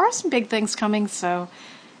 And there are some big things coming, so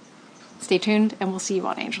stay tuned, and we'll see you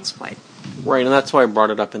on Angels Flight. Right, and that's why I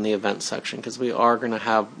brought it up in the event section, because we are going to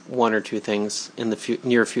have one or two things in the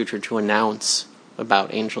near future to announce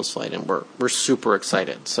about Angel's Flight, and we're super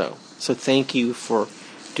excited. So thank you for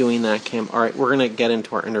doing that, Kim. All right, we're going to get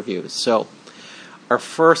into our interviews. So our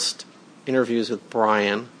first interview is with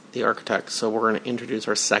Brian, the architect. So we're going to introduce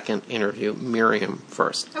our second interview, Miriam,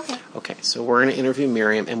 first. Okay, so we're going to interview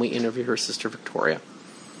Miriam, and we interview her sister, Victoria.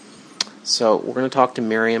 So we're going to talk to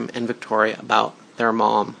Miriam and Victoria about their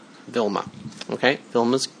mom, Vilma. Okay,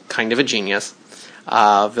 Vilma's kind of a genius.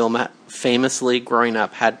 Vilma famously, growing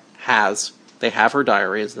up, they have her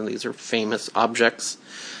diaries, and these are famous objects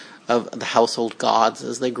of the household gods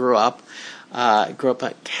as they grew up. Grew up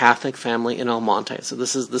a Catholic family in El Monte. So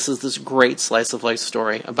this is this great slice of life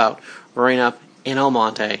story about growing up in El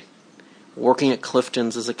Monte, working at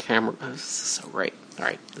Clifton's as a camera. Oh, this is so great. All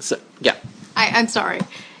right, yeah. I'm sorry.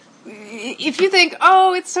 If you think,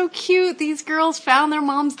 oh, it's so cute, these girls found their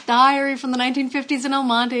mom's diary from the 1950s in El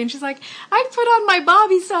Monte, and she's like, I put on my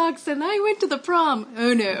bobby socks and I went to the prom.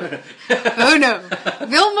 Oh no. Oh no.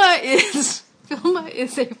 Vilma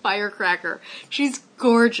is a firecracker. She's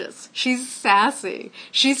gorgeous. She's sassy.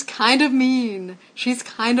 She's kind of mean. She's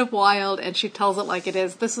kind of wild, and she tells it like it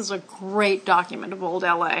is. This is a great document of old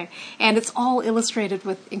LA, and it's all illustrated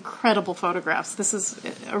with incredible photographs. This is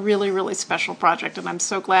a really, really special project, and I'm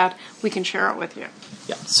so glad we can share it with you.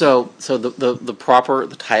 Yeah. So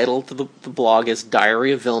the title to the blog is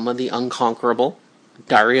Diary of Vilma, the Unconquerable.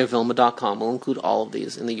 DiaryofVilma.com. We'll include all of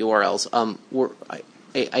these in the URLs.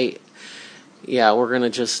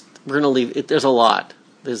 We're gonna leave it. There's a lot.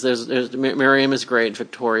 There's Miriam is great.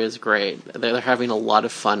 Victoria is great. They're having a lot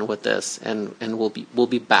of fun with this, and we'll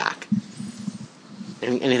be back.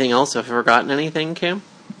 Anything else? Have I forgotten anything, Kim?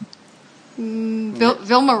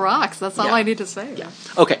 Vilma rocks. That's all I need to say. Yeah.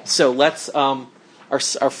 Okay. So let's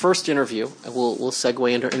our first interview. We'll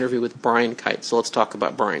segue into our interview with Brian Kite. So let's talk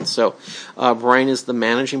about Brian. So Brian is the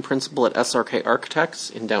managing principal at SRK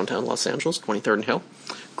Architects in downtown Los Angeles, 23rd and Hill.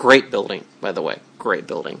 Great building, by the way. Great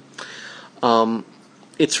building.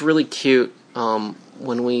 It's really cute.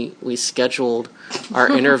 When we scheduled our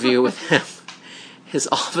interview with him, his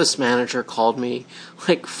office manager called me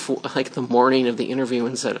like the morning of the interview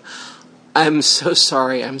and said, I'm so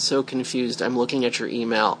sorry. I'm so confused. I'm looking at your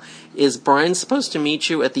email. Is Brian supposed to meet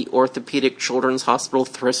you at the Orthopedic Children's Hospital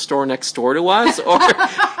thrift store next door to us, or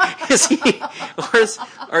is he?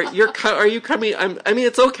 Are you coming? I mean,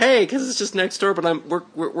 it's okay because it's just next door. But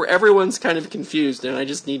we're everyone's kind of confused, and I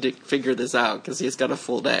just need to figure this out because he's got a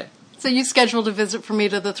full day. So you scheduled a visit for me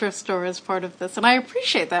to the thrift store as part of this, and I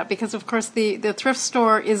appreciate that because, of course, the thrift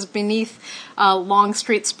store is beneath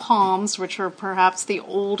Longstreet's palms, which are perhaps the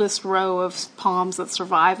oldest row of palms that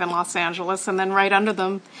survive in Los Angeles, and then right under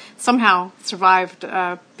them somehow survived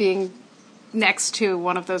being next to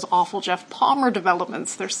one of those awful Jeff Palmer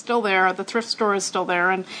developments. They're still there. The thrift store is still there,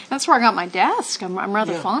 and that's where I got my desk. I'm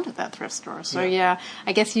rather fond of that thrift store. So, I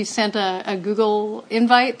guess you sent a Google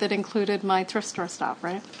invite that included my thrift store stop,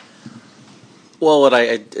 right? Well, what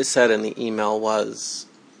I said in the email was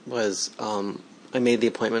I made the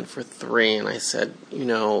appointment for 3, and I said,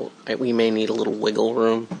 we may need a little wiggle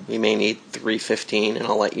room. We may need 3:15, and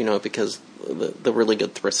I'll let you know because the really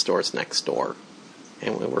good thrift store is next door,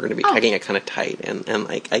 and we're going to be pegging it kind of tight. And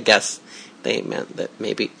I guess they meant that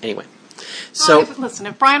maybe anyway. So listen,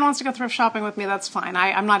 if Brian wants to go thrift shopping with me, that's fine.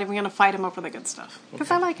 I'm not even going to fight him over the good stuff because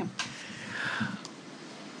I like him.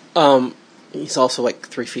 He's also like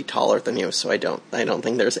 3 feet taller than you, so I don't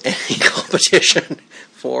think there's any competition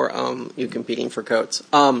for you competing for coats.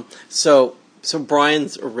 So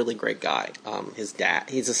Brian's a really great guy. His dad,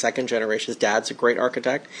 he's a second generation. His dad's a great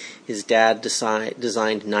architect. His dad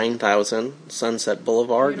designed 9000 Sunset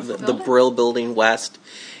Boulevard, the Brill Building West.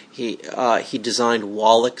 He designed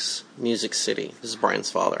Wallach's Music City. This is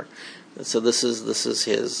Brian's father. So this is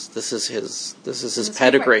his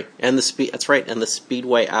pedigree, and that's right, and the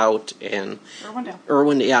Speedway out in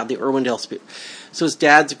Irwindale. The Irwindale Speed. So his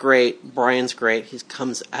dad's great, Brian's great. He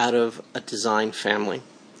comes out of a design family.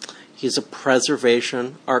 He's a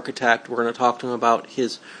preservation architect. We're going to talk to him about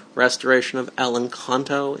his restoration of El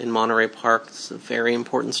Encanto in Monterey Park. It's a very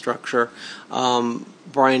important structure.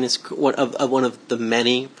 Brian is one of the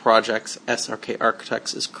many projects SRK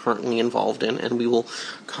Architects is currently involved in, and we will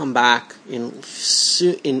come back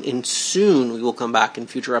soon. We will come back in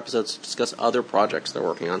future episodes to discuss other projects they're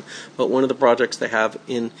working on. But one of the projects they have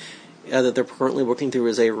that they're currently working through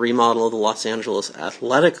is a remodel of the Los Angeles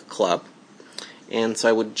Athletic Club. And so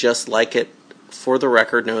I would just like it, for the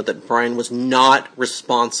record, note that Brian was not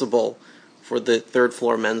responsible for the third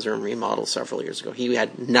floor men's room remodel several years ago. He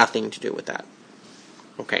had nothing to do with that.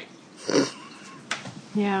 Okay.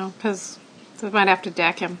 Yeah, because they might have to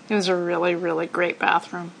deck him. It was a really, really great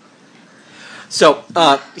bathroom. So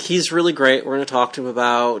he's really great. We're going to talk to him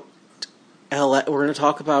about we're going to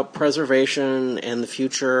talk about preservation and the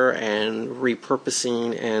future and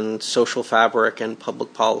repurposing and social fabric and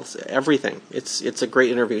public policy, everything. It's a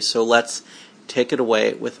great interview. So let's take it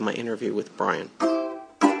away with my interview with Brian.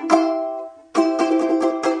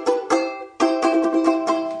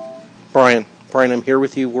 Brian, I'm here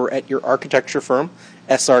with you. We're at your architecture firm,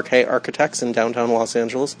 SRK Architects in downtown Los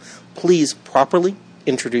Angeles. Please properly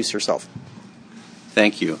introduce yourself.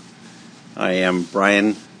 Thank you. I am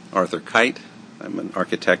Brian Arthur Kite. I'm an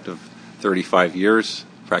architect of 35 years,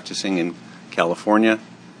 practicing in California,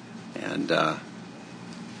 and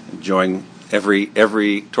enjoying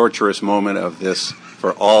every torturous moment of this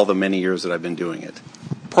for all the many years that I've been doing it.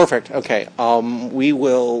 Perfect. Okay. We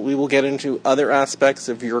will get into other aspects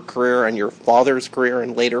of your career and your father's career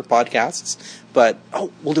in later podcasts, but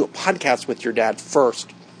we'll do a podcast with your dad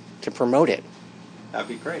first to promote it. That'd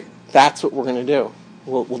be great. That's what we're going to do.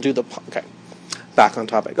 We'll do the... Okay. Back on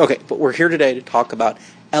topic. Okay, but we're here today to talk about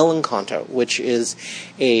El Encanto, which is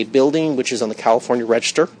a building which is on the California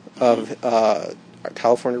Register of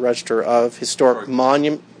Historic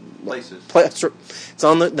Monument Places. It's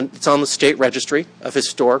on the State Registry of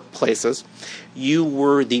Historic Places. You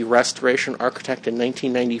were the restoration architect in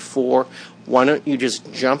 1994. Why don't you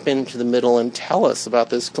just jump into the middle and tell us about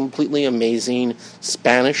this completely amazing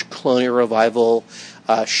Spanish Colonial Revival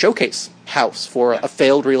showcase house for a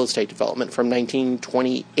failed real estate development from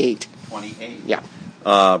 1928. 28. Yeah.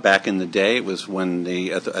 Back in the day, it was when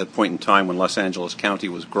at a point in time when Los Angeles County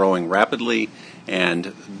was growing rapidly,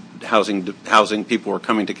 and housing people were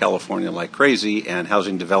coming to California like crazy, and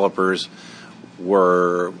housing developers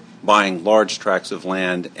were buying large tracts of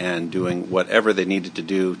land and doing whatever they needed to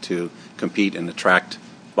do to compete and attract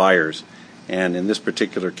buyers. And in this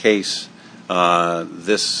particular case,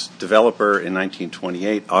 this developer in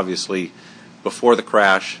 1928, obviously before the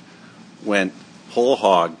crash, went whole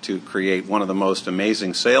hog to create one of the most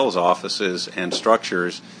amazing sales offices and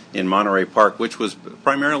structures in Monterey Park, which was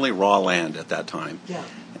primarily raw land at that time. Yeah.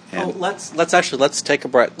 And let's take a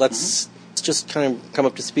breath. Let's just kind of come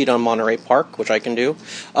up to speed on Monterey Park, which I can do.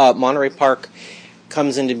 Monterey Park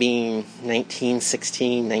comes into being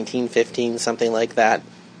 1916, 1915, something like that.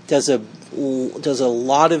 Does a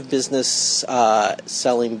lot of business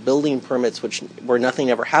selling building permits, where nothing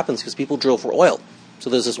ever happens because people drill for oil. So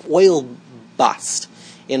there's this oil bust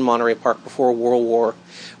in Monterey Park before World War,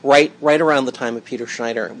 right around the time of Peter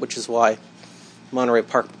Schneider, which is why Monterey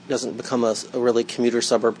Park doesn't become a really commuter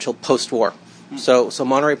suburb till post-war. So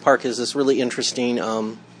Monterey Park is this really interesting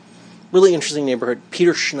neighborhood.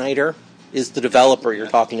 Peter Schneider is the developer you're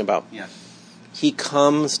talking about. Yes. He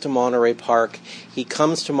comes to Monterey Park.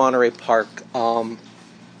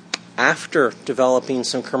 After developing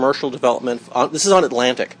some commercial development. This is on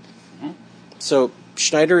Atlantic. Mm-hmm. So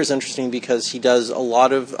Schneider is interesting because he does a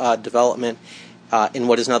lot of development in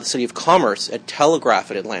what is now the City of Commerce at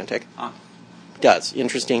Telegraph at Atlantic. Does.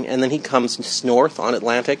 Interesting. And then he comes north on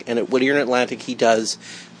Atlantic, and at Whittier and Atlantic he does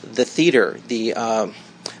the theater, the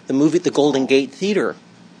Golden Gate Theater.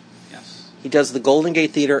 Yes. He does the Golden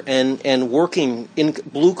Gate Theater and working in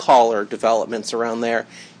blue-collar developments around there.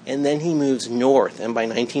 And then he moves north, and by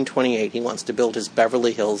 1928 he wants to build his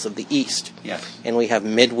Beverly Hills of the East. Yes. And we have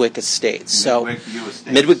Midwick Estates. Midwick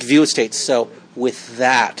View Estates. So with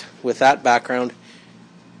that background,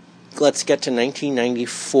 let's get to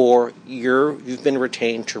 1994. You've been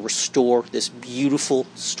retained to restore this beautiful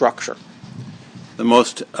structure. The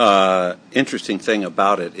most interesting thing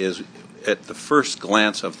about it is, at the first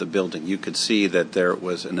glance of the building, you could see that there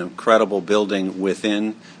was an incredible building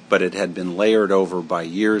within, but it had been layered over by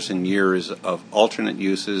years and years of alternate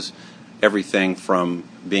uses, everything from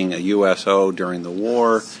being a USO during the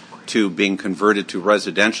war to being converted to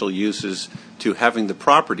residential uses to having the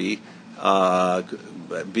property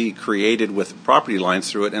be created with property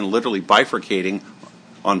lines through it and literally bifurcating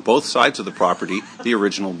on both sides of the property the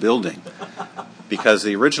original building. Because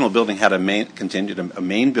the original building had a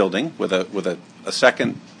main building with a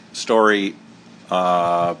second story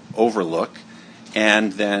overlook,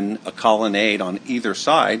 and then a colonnade on either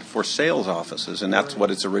side for sales offices, and that's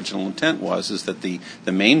what its original intent was. Is that the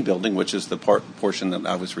main building, which is the portion that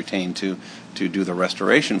I was retained to do the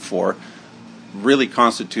restoration for, really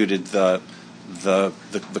constituted the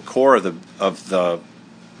core of the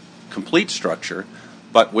complete structure,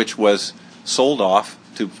 but which was sold off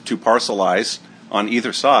to parcelize on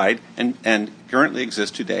either side, and currently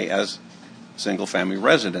exists today as single-family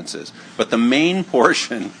residences. But the main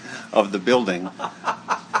portion of the building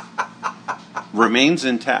remains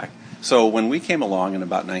intact. So when we came along in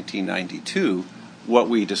about 1992, what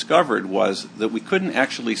we discovered was that we couldn't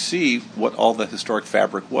actually see what all the historic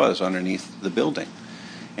fabric was underneath the building.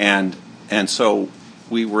 And so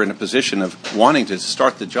we were in a position of wanting to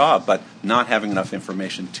start the job, but not having enough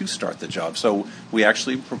information to start the job. So we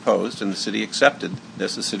actually proposed, and the city accepted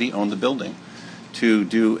this, the city owned the building, to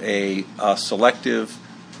do a selective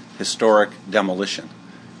historic demolition.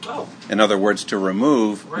 Oh. In other words, to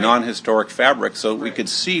remove Right. non-historic fabric so we Right. could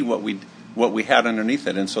see what we had underneath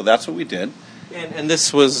it. And so that's what we did. And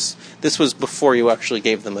this was before you actually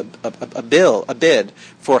gave them a bid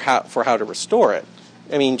for how to restore it.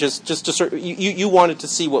 I mean, just to sort of, you wanted to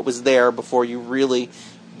see what was there before you really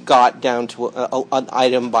got down to an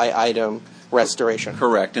item by item restoration.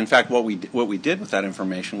 Correct. In fact, what we did with that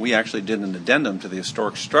information, we actually did an addendum to the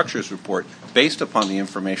historic structures report based upon the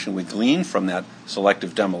information we gleaned from that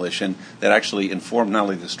selective demolition that actually informed not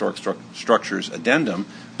only the historic structures addendum,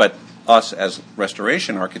 but us as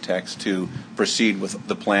restoration architects to proceed with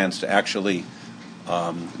the plans to actually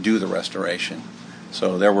do the restoration.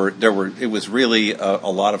 So it was really a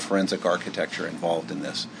lot of forensic architecture involved in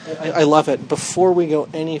this. I love it. Before we go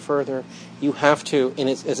any further, you have to,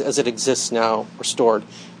 as it exists now, restored,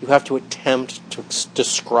 you have to attempt to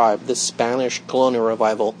describe the Spanish Colonial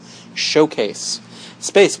Revival showcase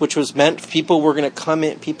space, which was meant, people were going to come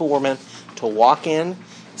in, people were meant to walk in,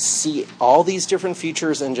 see all these different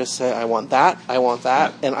features and just say, I want that,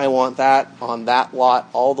 and I want that on that lot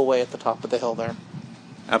all the way at the top of the hill there.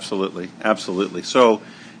 Absolutely, absolutely. So,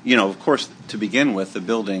 of course, to begin with, the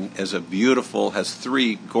building has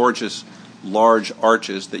three gorgeous, large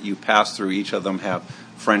arches that you pass through. Each of them have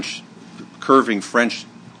curving French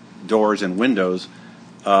doors and windows,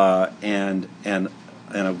 and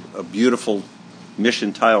a beautiful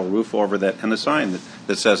mission tile roof over that, and a sign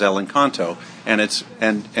that says El Encanto, and it's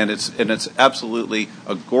absolutely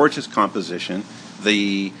a gorgeous composition.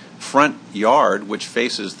 The front yard, which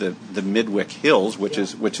faces the Midwick Hills, which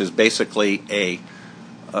is basically a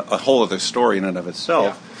whole other story in and of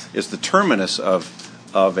itself, is the terminus of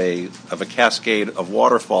a cascade of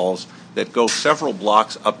waterfalls that go several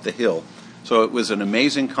blocks up the hill. So it was an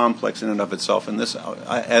amazing complex in and of itself, and this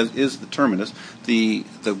as is the terminus. The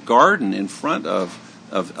garden in front of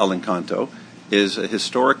El Encanto is a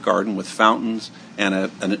historic garden with fountains and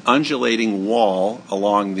an undulating wall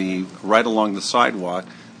right along the sidewalk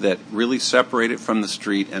that really separate it from the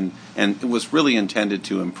street, and it was really intended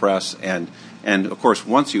to impress. And of course,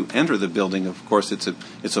 once you enter the building, of course, it's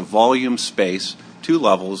a volume space, 2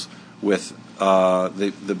 levels, with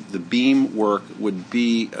the beam work would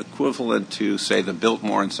be equivalent to, say, the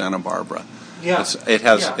Biltmore in Santa Barbara. Yeah. It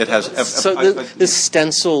has. So this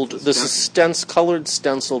colored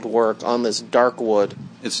stenciled work on this dark wood.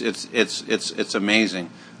 It's amazing.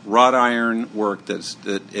 Wrought iron work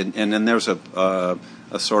and then there's a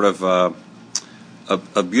sort of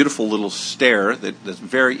a beautiful little stair that's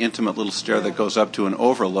very intimate little stair that goes up to an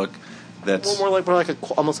overlook. That's more like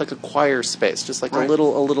almost like a choir space, just like right. a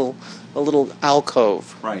little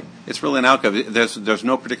alcove. Right. It's really an alcove. There's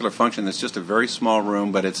no particular function. It's just a very small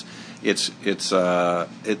room, but it's just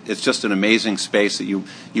an amazing space that you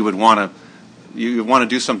would want to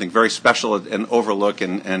do something very special and overlook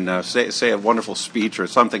and say a wonderful speech or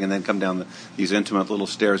something, and then come down these intimate little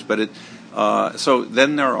stairs. But so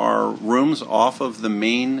then there are rooms off of the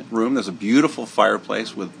main room. There's a beautiful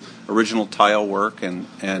fireplace with original tile work and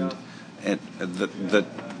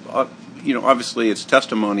obviously it's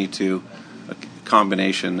testimony to a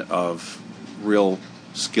combination of real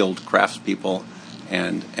skilled craftspeople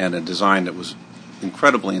and a design that was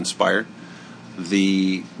incredibly inspired.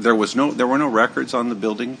 There were no records on the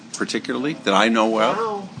building particularly that I know of.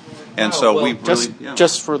 Wow. And so well, we really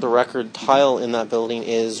just for the record, tile in that building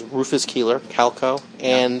is Rufus Keeler, Calco,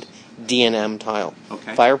 and D&M tile.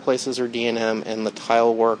 Okay. Fireplaces are D&M, and the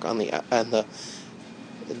tile work on the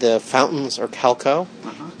fountains are Calco.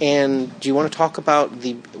 Uh-huh. And do you want to talk about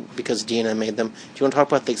because D&M made them, do you want to talk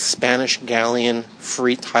about the Spanish galleon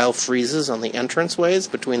tile friezes on the entranceways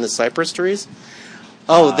between the cypress trees?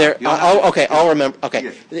 Oh, okay, I'll remember.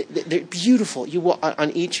 Okay. Yeah. They're beautiful.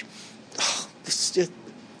 On each...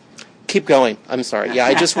 keep going. I'm sorry. Yeah,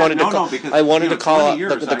 I just wanted to call out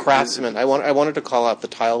the craftsmen. I wanted to call out the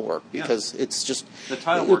tile work because it's just the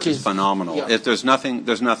tile work is phenomenal. Yeah. There's nothing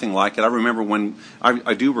like it. I remember when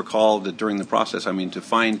I do recall that during the process. I mean, to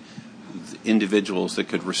find individuals that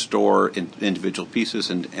could restore individual pieces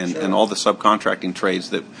and all the subcontracting trades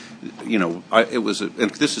that it was.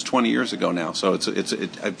 And this is 20 years ago now, so it's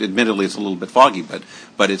admittedly it's a little bit foggy,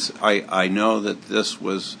 but it's I know that this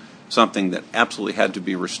was something that absolutely had to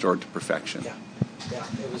be restored to perfection. Yeah,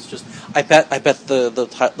 it was just. I bet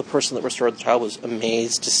the person that restored the tile was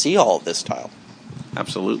amazed to see all of this tile.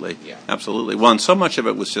 Absolutely. Yeah. Absolutely. Well, and so much of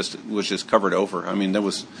it was just covered over. I mean, there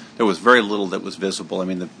was very little that was visible. I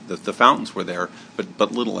mean, the fountains were there,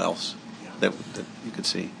 but little else that you could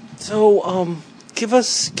see. So, give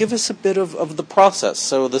us a bit of the process.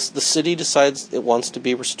 So the city decides it wants to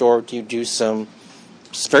be restored. You do some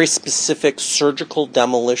very specific surgical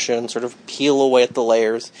demolition, sort of peel away at the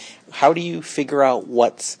layers. How do you figure out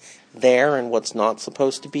what's there and what's not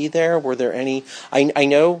supposed to be there? Were there any? I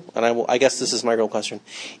know, and I guess this is my real question.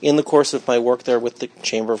 In the course of my work there with the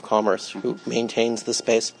Chamber of Commerce, who maintains the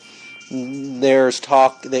space, there's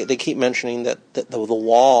talk. They keep mentioning that the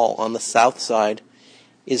wall on the south side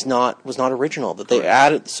was not original, that they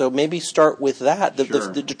added. So maybe start with that,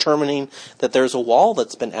 the determining that there's a wall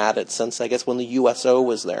that's been added since, I guess, when the USO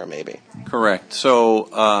was there, maybe. Correct. So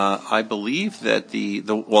I believe that the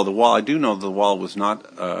wall. I do know the wall was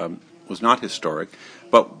not historic,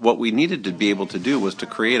 but what we needed to be able to do was to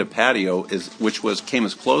create a patio, which came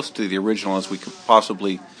as close to the original as we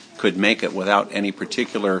could make it without any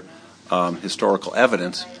particular historical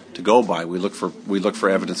evidence to go by. We look for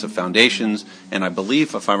evidence of foundations, and I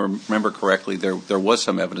believe, if I remember correctly, there was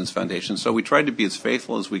some evidence foundations. So we tried to be as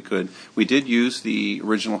faithful as we could. We did use the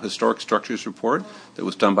original historic structures report that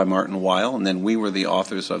was done by Martin Weil, and then we were the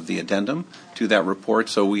authors of the addendum to that report.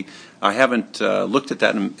 So I haven't looked at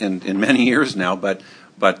that in many years now, but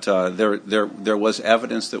there was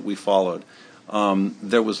evidence that we followed.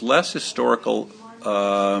 There was less historical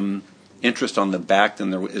interest on the back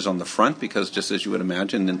than there is on the front, because just as you would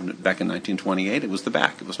imagine, back in 1928, it was the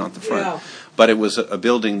back, it was not the front. Yeah. But it was a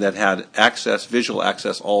building that had visual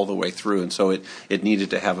access all the way through, and so it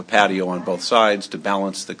needed to have a patio on both sides to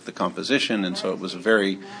balance the composition, and so it was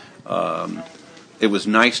it was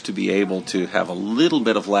nice to be able to have a little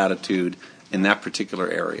bit of latitude in that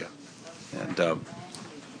particular area. And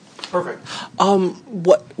perfect.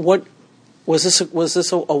 What Was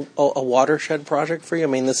this a watershed project for you? I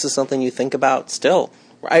mean, this is something you think about still.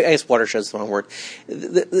 I guess watershed's the wrong word.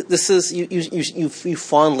 This is you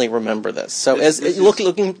fondly remember this. So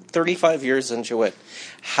looking 35 years into it,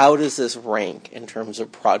 how does this rank in terms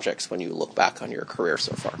of projects when you look back on your career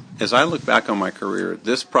so far? As I look back on my career,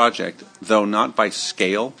 this project, though not by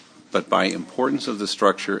scale, but by importance of the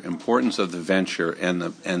structure, importance of the venture, and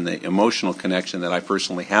the emotional connection that I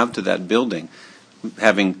personally have to that building,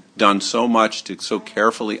 having done so much to so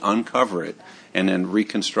carefully uncover it and then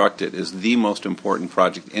reconstruct it, is the most important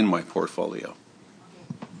project in my portfolio.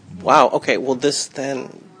 Wow. Okay. Well,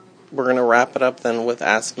 we're going to wrap it up then with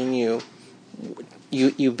asking you.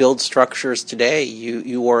 You build structures today.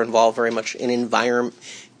 You are involved very much in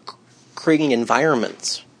creating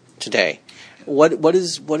environments today. What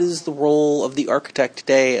is the role of the architect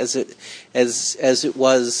today as it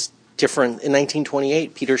was different in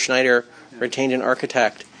 1928? Peter Schneider retained an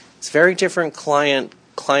architect. It's a very different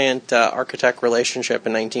client-architect relationship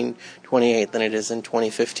in 1928 than it is in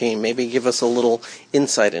 2015. Maybe give us a little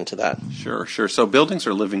insight into that. Sure. So buildings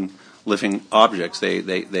are living objects.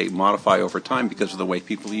 They modify over time because of the way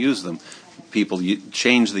people use them. People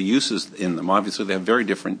change the uses in them. Obviously, they have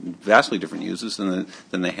vastly different uses than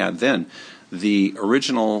they had then. The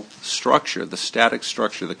original structure, the static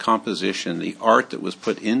structure, the composition, the art that was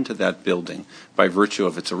put into that building by virtue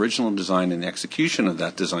of its original design and the execution of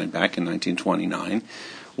that design back in 1929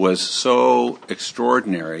 was so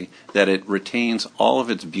extraordinary that it retains all of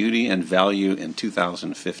its beauty and value in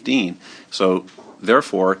 2015. So,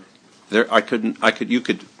 therefore,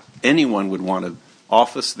 anyone would want to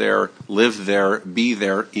office there, live there, be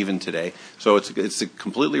there even today. So it's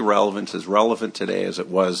completely relevant, as relevant today as it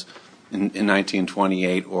was in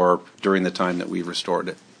 1928 or during the time that we restored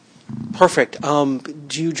it. Perfect.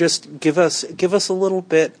 Do you just give us a little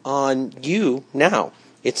bit on you now?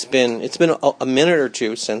 It's been a minute or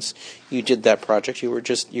two since you did that project.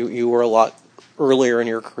 You were a lot earlier in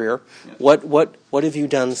your career. Yes. What have you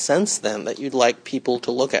done since then that you'd like people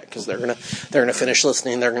to look at? Because they're gonna finish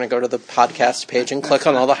listening. They're gonna go to the podcast page and click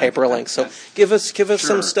on all the hyperlinks. So give us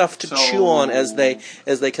some stuff to chew on as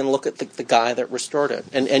they can look at the guy that restored it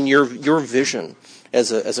and your vision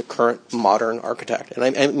as a current modern architect.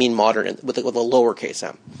 And I mean modern with a lowercase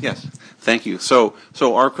m. Yes, thank you. So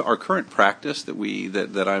our current practice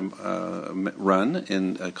that I'm run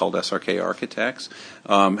in called SRK Architects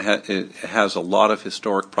it has a lot of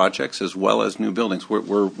historic projects as well as new buildings.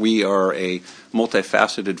 We are a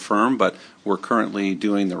multifaceted firm, but we're currently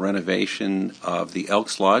doing the renovation of the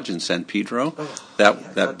Elks Lodge in San Pedro.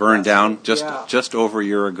 That burned down just over a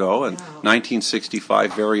year ago in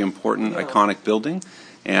 1965. Very important, iconic building,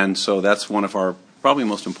 and so that's one of our probably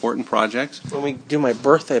most important projects. When we do my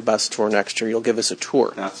birthday bus tour next year, you'll give us a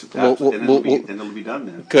tour. And it'll be done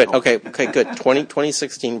then. Good. Okay, good.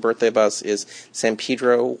 2016 birthday bus is San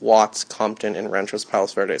Pedro, Watts, Compton, and Ranchos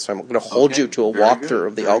Palos Verdes. So I'm going to hold you to a walkthrough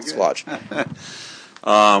of the Elks Lodge.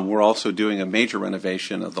 We're also doing a major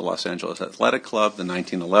renovation of the Los Angeles Athletic Club, the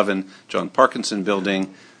 1911 John Parkinson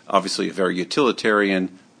building, obviously a very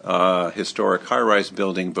utilitarian, historic high-rise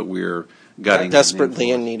building, but we're gutting. Desperately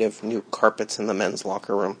in need of new carpets in the men's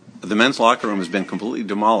locker room. The men's locker room has been completely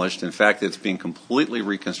demolished. In fact, it's being completely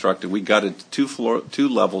reconstructed. We gutted two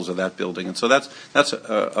levels of that building, and so that's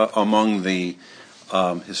among the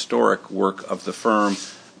historic work of the firm.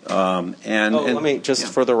 Let me just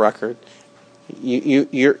for the record.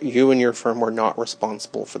 You and your firm were not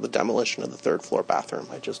responsible for the demolition of the third floor bathroom.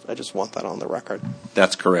 I just want that on the record.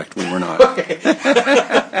 That's correct. We were not.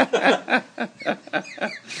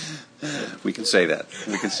 We can say that.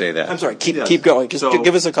 I'm sorry. Keep going. Just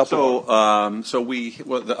give us a couple.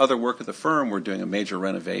 The other work of the firm, we're doing a major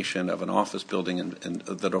renovation of an office building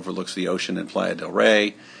that overlooks the ocean in Playa del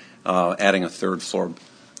Rey, adding a third floor,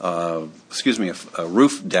 a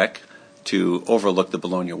roof deck to overlook the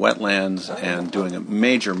Bologna wetlands, and doing a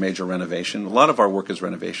major renovation. A lot of our work is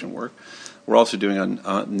renovation work. We're also doing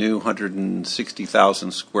a new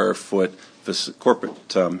 160,000 square foot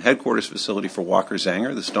corporate headquarters facility for Walker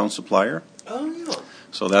Zanger, the stone supplier. Oh, yeah.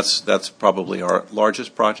 So that's probably our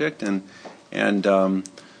largest project, and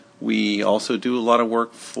we also do a lot of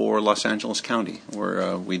work for Los Angeles County,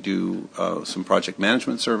 where we do some project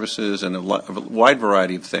management services and a wide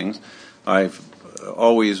variety of things. I've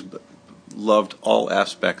always loved all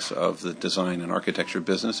aspects of the design and architecture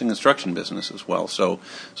business and construction business as well. So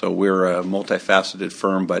we're a multifaceted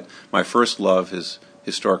firm, but my first love is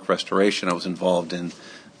historic restoration. I was involved in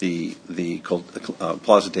the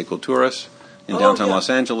Plaza de Culturas in downtown Los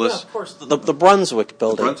Angeles. Yeah, of course. The Brunswick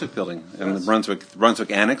building. The Brunswick building. And the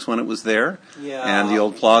Brunswick Annex when it was there. Yeah. And the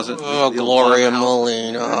old plaza. Gloria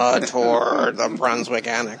Molina toured the Brunswick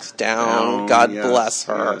Annex down. God bless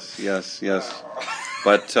her. Yes.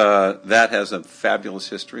 But that has a fabulous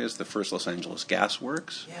history as the first Los Angeles Gas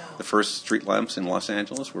Works. Yeah. The first street lamps in Los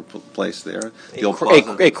Angeles were placed there.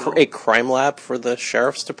 A crime lab for the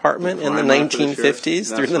sheriff's department in the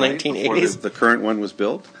 1950s through the 1980s. The current one was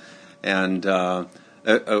built. And a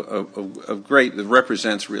great, it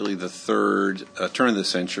represents really the third turn of the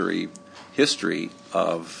century history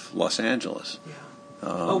of Los Angeles.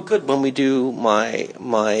 Yeah. Good. When we do my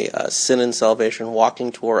Sin and Salvation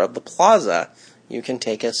walking tour of the plaza, you can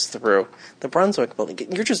take us through the Brunswick building.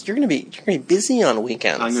 You're going to be busy on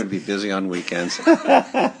weekends. I'm going to be busy on weekends. All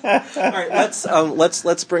right,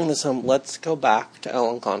 let's bring this home. Let's go back to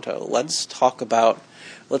El Encanto. Let's talk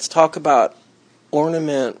about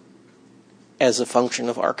ornament as a function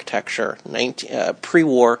of architecture.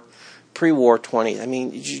 Pre-war 20. I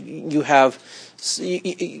mean, you have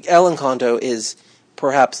El Encanto is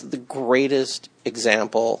perhaps the greatest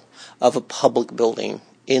example of a public building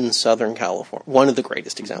in Southern California, one of the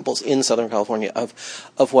greatest examples in Southern California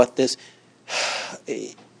of what this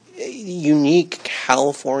unique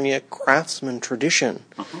California craftsman tradition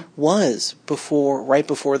was right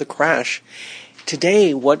before the crash.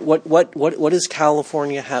 Today, what does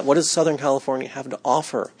California have? What does Southern California have to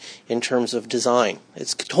offer in terms of design?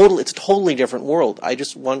 It's a totally different world. I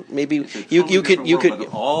just want maybe you could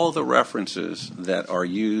all the references that are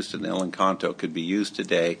used in El Encanto could be used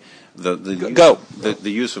today. The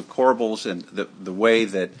use of corbels and the way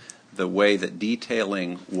that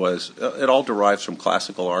detailing was, it all derives from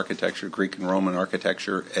classical architecture, Greek and Roman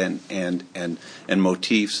architecture, and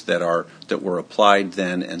motifs that were applied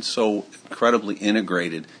then and so incredibly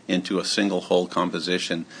integrated into a single whole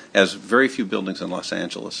composition, as very few buildings in Los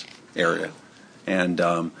Angeles area, and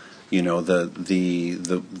a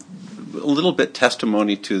little bit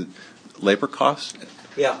testimony to labor costs.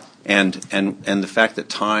 Yeah. And the fact that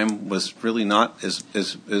time was really not as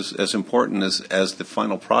important as the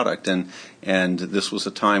final product, and this was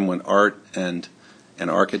a time when art and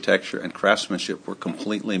architecture and craftsmanship were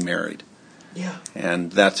completely married. Yeah.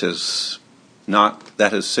 And that has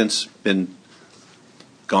since been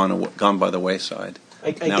gone by the wayside.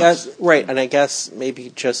 I guess right, and I guess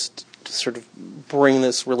maybe just to sort of bring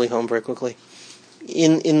this really home very quickly,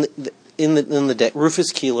 in the day,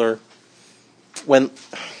 Rufus Keeler, when.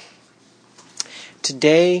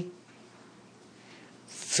 Today,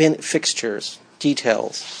 fixtures,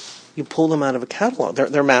 details, you pull them out of a catalog.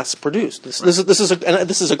 They're mass produced. This is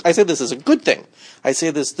a good thing. I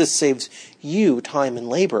say this saves you time and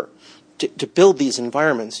labor to build these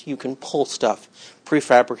environments. You can pull stuff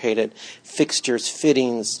prefabricated fixtures,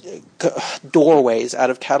 fittings, doorways out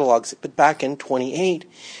of catalogs. But back in 28,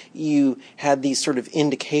 you had these sort of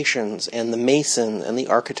indications, and the mason and the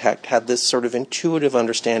architect had this sort of intuitive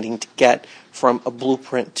understanding to get from a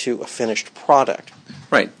blueprint to a finished product.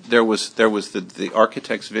 Right. There was the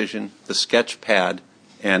architect's vision, the sketch pad,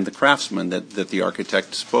 and the craftsman that the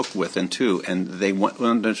architect spoke with and they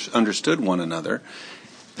understood one another.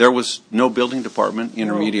 There was no building department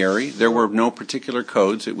intermediary. There were no particular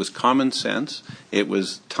codes. It was common sense. It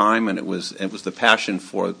was time, and it was the passion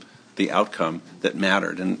for the outcome that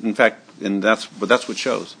mattered. And in fact, that's what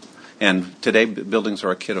shows. And today, buildings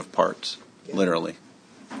are a kit of parts, literally.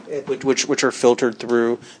 Which are filtered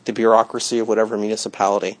through the bureaucracy of whatever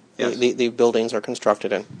municipality the buildings are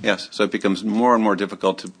constructed in. Yes, so it becomes more and more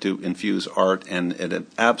difficult to infuse art, and it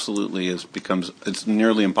absolutely it's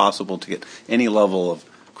nearly impossible to get any level of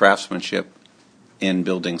craftsmanship in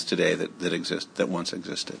buildings today that once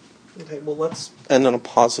existed. Okay, well, let's end on a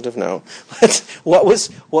positive note. What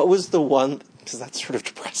was the one? Because that's sort of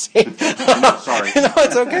depressing. Sorry. No,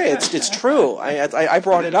 it's okay. It's true. I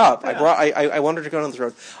brought it up. I wanted to go down the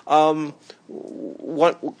road.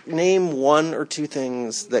 Name one or two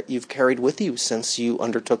things that you've carried with you since you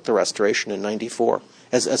undertook the restoration in '94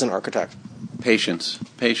 as an architect. Patience.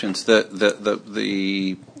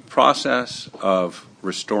 The process of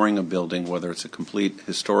restoring a building, whether it's a complete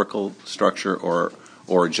historical structure or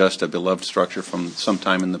just a beloved structure from some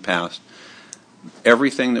time in the past.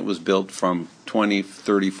 Everything that was built from 20,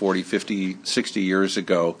 30, 40, 50, 60 years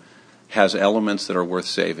ago has elements that are worth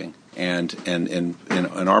saving. And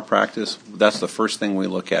in our practice, that's the first thing we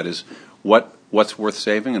look at is what's worth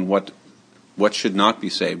saving and what should not be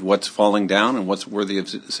saved, what's falling down and what's worthy of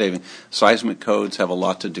saving. Seismic codes have a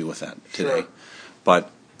lot to do with that today. Sure. But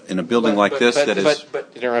in a building like this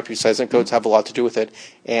But interrupt you, seismic codes have a lot to do with it,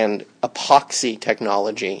 and epoxy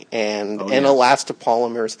technology and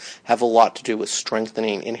elastopolymers have a lot to do with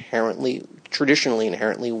strengthening traditionally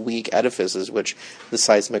inherently weak edifices, which the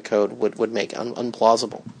seismic code would make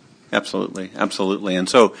unplausible. Absolutely. And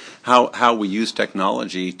so how we use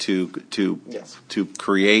technology to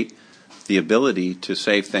create the ability to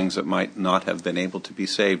save things that might not have been able to be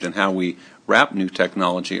saved, and how we wrap new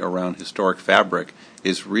technology around historic fabric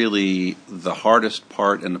is really the hardest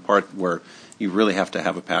part, and the part where you really have to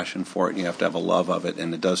have a passion for it, and you have to have a love of it,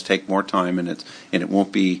 and it does take more time, and it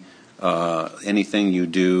won't be anything you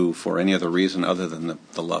do for any other reason other than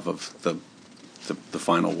the love of the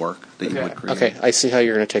final work that you would create. Okay, I see how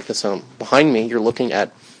you're going to take this home. Behind me, you're looking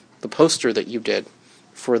at the poster that you did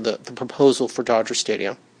for the proposal for Dodger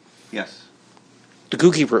Stadium. Yes. The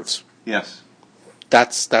Googie roofs. Yes.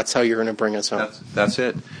 That's how you're going to bring us home. That's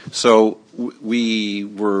it. So we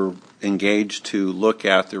were engaged to look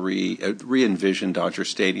at the re-envision Dodger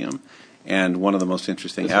Stadium, and one of the most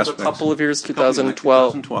interesting aspects. Was a couple of years,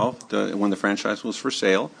 2012. 2012, when the franchise was for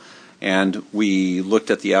sale, and we looked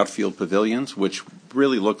at the outfield pavilions, which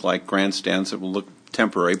really looked like grandstands that will look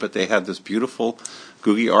temporary, but they had this beautiful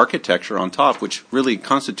Googie architecture on top, which really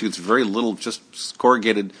constitutes very little, just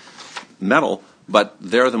corrugated metal. But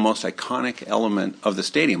they're the most iconic element of the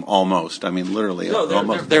stadium, almost. I mean, literally. No,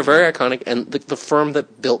 they're very iconic, and the firm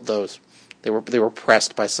that built those, they were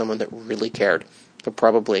pressed by someone that really cared. But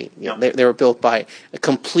probably, they were built by a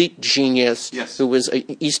complete genius who was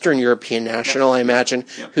an Eastern European national, I imagine,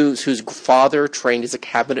 whose father trained as a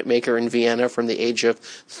cabinet maker in Vienna from the age of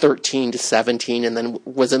 13 to 17, and then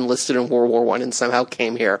was enlisted in World War I and somehow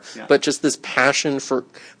came here. Yeah. But just this passion for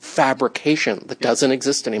fabrication that doesn't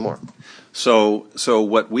exist anymore. So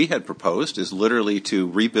what we had proposed is literally to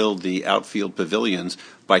rebuild the outfield pavilions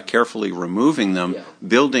by carefully removing them,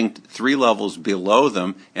 building 3 levels below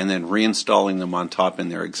them, and then reinstalling them on top in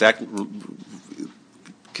their exact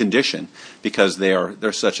condition, because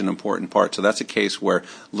they're such an important part. So that's a case where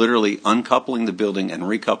literally uncoupling the building and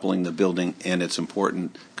recoupling the building and its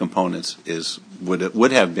important components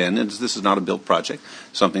would have been, and this is not a built project,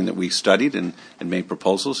 something that we studied and made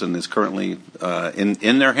proposals and is currently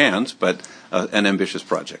in their hands, but an ambitious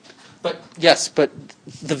project. But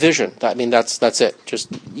the vision, that's it. Just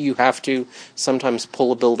you have to sometimes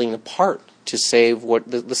pull a building apart to save what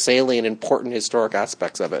the salient, important historic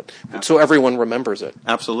aspects of it, so everyone remembers it.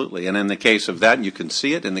 Absolutely, and in the case of that, you can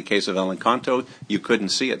see it. In the case of El Encanto, you couldn't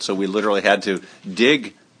see it, so we literally had to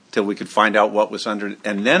dig till we could find out what was under,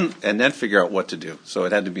 and then figure out what to do. So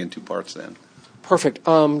it had to be in 2 parts then. Perfect.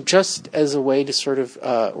 Just as a way to sort of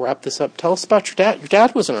wrap this up, tell us about your dad. Your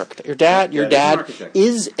dad was an architect. Your dad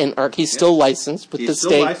is an architect. He's still licensed with the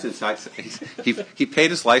state. He's still licensed. He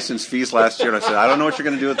paid his license fees last year, and I said, I don't know what you're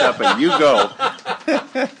going to do with that, but you go.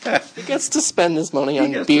 He gets to spend his money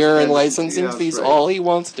on beer and licensing fees all he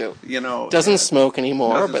wants to. Doesn't smoke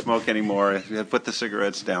anymore. He put the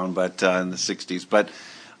cigarettes down, but in the 60s. But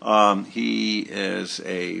he is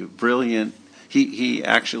a brilliant. He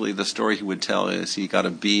actually, the story he would tell is he got a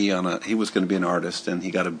B on he was going to be an artist, and he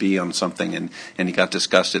got a B on something, and he got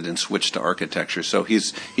disgusted and switched to architecture. So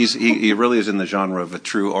he really is in the genre of a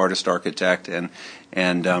true artist architect, and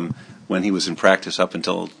when he was in practice up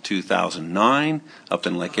until 2009, up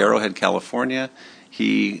in Lake Arrowhead, California,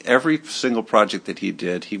 every single project that he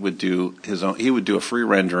did, he would do his own. He would do a free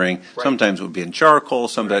rendering. Right. Sometimes it would be in charcoal.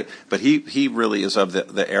 But he really is of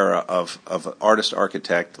the era of artist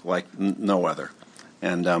architect like no other.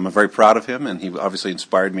 And I'm very proud of him. And he obviously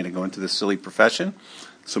inspired me to go into this silly profession.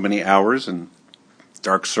 So many hours and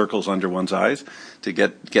dark circles under one's eyes to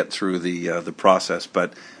get through the process.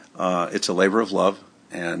 But it's a labor of love,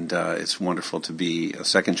 and it's wonderful to be a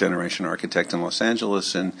second generation architect in Los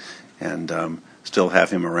Angeles and still have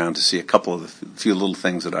him around to see a couple of the few little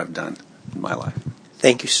things that I've done in my life.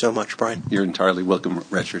 Thank you so much, Brian. You're entirely welcome,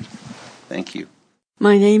 Richard. Thank you.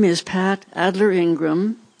 My name is Pat Adler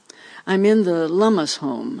Ingram. I'm in the Lummis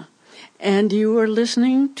home, and you are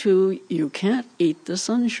listening to You Can't Eat the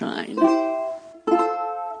Sunshine.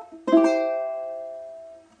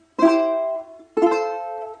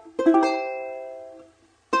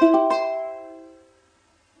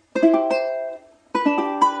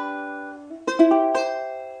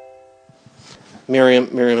 Miriam,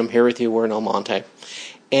 I'm here with you. We're in El Monte.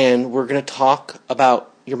 And we're going to talk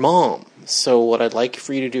about your mom. So what I'd like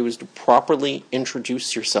for you to do is to properly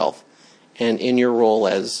introduce yourself and in your role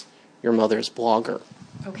as your mother's blogger.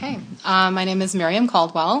 Okay. My name is Miriam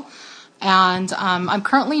Caldwell, and I'm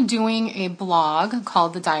currently doing a blog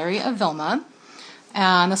called The Diary of Vilma.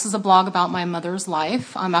 And this is a blog about my mother's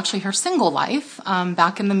life, actually her single life,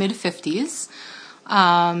 back in the mid-50s.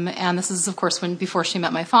 And this is, of course, before she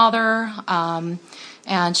met my father.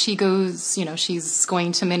 And she goes, she's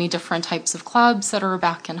going to many different types of clubs that are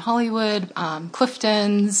back in Hollywood,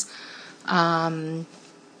 Clifton's. We have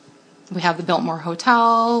the Biltmore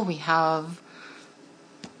Hotel. We have,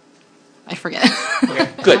 I forget. Okay,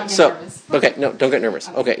 good. No, don't get nervous.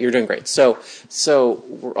 Okay, you're doing great. So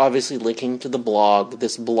we're obviously linking to the blog.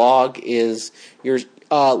 This blog is yours.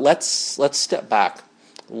 Let's step back.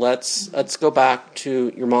 Let's go back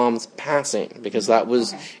to your mom's passing, because that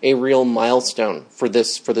was a real milestone for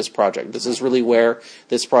this project. This is really where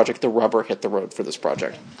this project, the rubber hit the road for this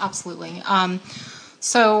project. Absolutely.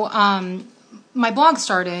 My blog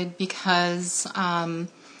started because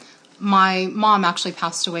my mom actually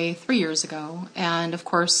passed away 3 years ago, and of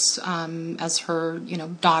course, as her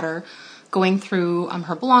daughter, going through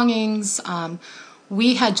her belongings.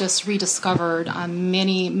 We had just rediscovered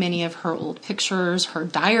many of her old pictures, her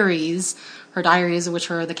diaries, which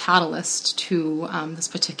are the catalyst to this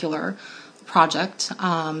particular project.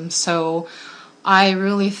 So I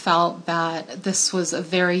really felt that this was a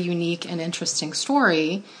very unique and interesting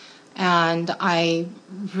story, and I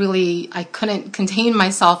couldn't contain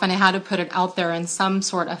myself, and I had to put it out there in some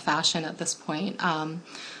sort of fashion at this point.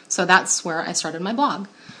 So that's where I started my blog.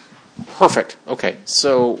 Perfect. Okay,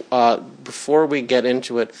 so before we get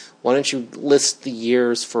into it, why don't you list the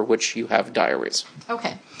years for which you have diaries?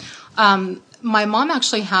 Okay. My mom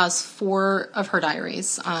actually has 4 of her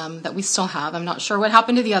diaries that we still have. I'm not sure what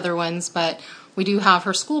happened to the other ones, but we do have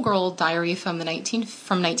her schoolgirl diary from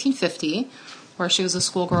 1950, where she was a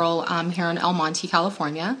schoolgirl here in El Monte,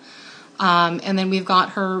 California. And then we've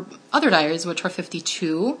got her other diaries, which are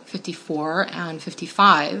 52, 54, and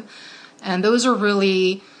 55. And those are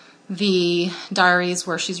really the diaries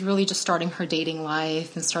where she's really just starting her dating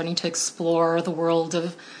life and starting to explore the world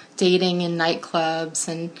of dating in nightclubs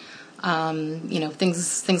and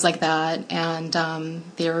things like that. And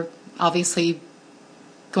they're obviously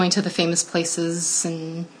going to the famous places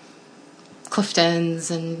and Clifton's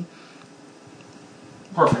and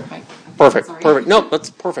perfect. No,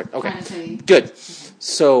 that's perfect. Okay, good.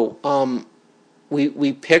 So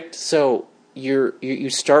we picked so. You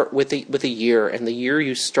start with a year, and the year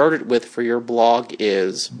you started with for your blog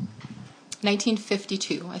is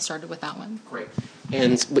 1952. I started with that one. Great.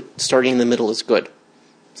 And starting in the middle is good.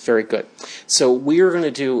 It's very good. So we're going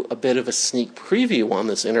to do a bit of a sneak preview on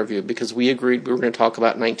this interview because we agreed we were going to talk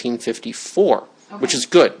about 1954, which is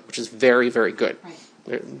good, which is very, very good.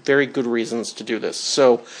 Right. Very good reasons to do this.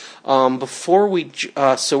 So before we,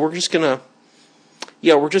 so we're just going to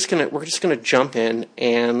Yeah, we're just gonna jump in,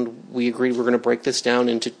 and we agreed we're gonna break this down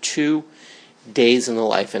into 2 days in the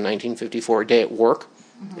life in 1954. A day at work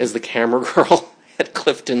as the camera girl at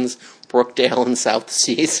Clifton's, Brookdale, and South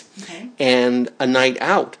Seas, and a night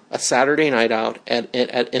out, a Saturday night out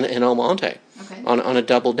in El Monte on a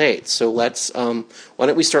double date. So let's why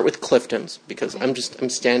don't we start with Clifton's, because I'm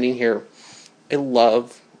standing here. I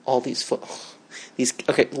love all these these.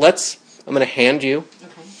 Okay, I'm going to hand you.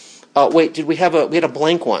 Okay. Wait, we had a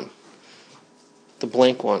blank one? The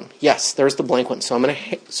blank one. Yes, there's the blank one. So I'm going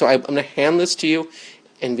to hand this to you,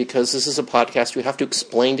 and because this is a podcast, you have to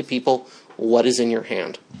explain to people what is in your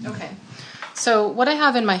hand. Okay. So what I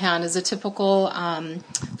have in my hand is a typical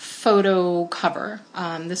photo cover.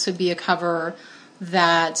 This would be a cover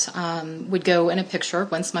that would go in a picture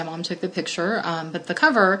once my mom took the picture. But the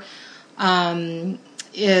cover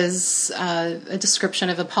is a description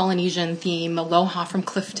of a Polynesian theme, Aloha from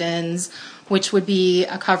Clifton's, which would be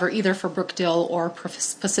a cover either for Brookdale or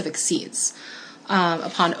Pacific Seas.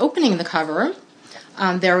 Upon opening the cover,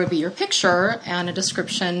 there would be your picture and a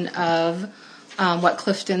description of what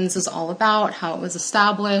Clifton's is all about, how it was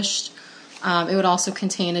established. It would also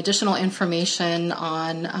contain additional information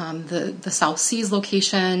on the South Seas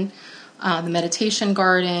location, the meditation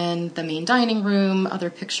garden, the main dining room, other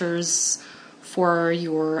pictures for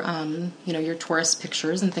your your tourist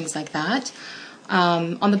pictures and things like that.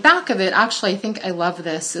 On the back of it, actually, I think I love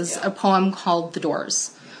this, is a poem called The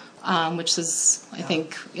Doors, which is, I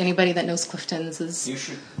think, anybody that knows Clifton's is...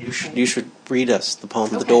 You should read us the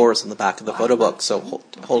poem The Doors in the back of the photo book. So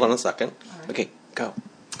hold on a second. Right. Okay, go.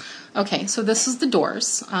 Okay, so this is The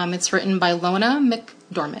Doors. It's written by Lona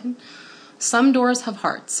McDormand. Some doors have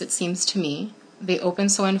hearts, it seems to me. They open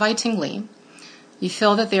so invitingly. You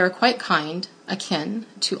feel that they are quite kind, akin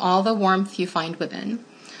to all the warmth you find within.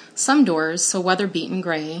 Some doors, so weather-beaten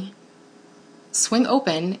gray, swing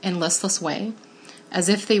open in listless way, as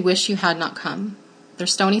if they wish you had not come. Their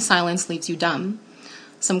stony silence leaves you dumb.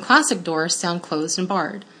 Some classic doors sound closed and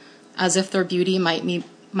barred, as if their beauty might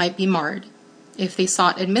be marred. If they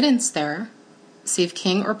sought admittance there, save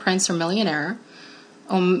king or prince or millionaire,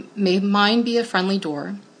 oh, may mine be a friendly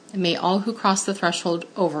door, and may all who cross the threshold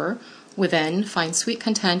over within find sweet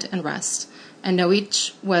content and rest, and know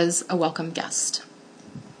each was a welcome guest.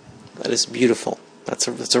 That is beautiful.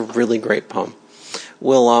 That's a really great poem.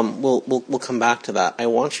 We'll come back to that. I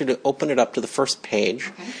want you to open it up to the first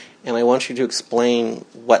page, and I want you to explain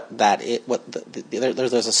what that is.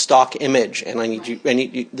 There's a stock image, and I need you.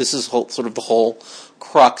 This is sort of the whole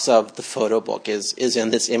crux of the photo book is in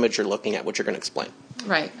this image you're looking at, which you're going to explain.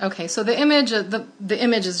 Right. Okay. So the image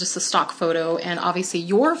is just a stock photo, and obviously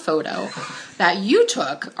your photo that you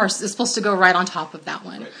took is supposed to go right on top of that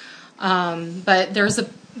one. Right. But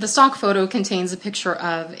the stock photo contains a picture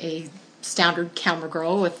of a standard camera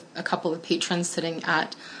girl with a couple of patrons sitting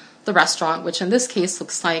at the restaurant, which in this case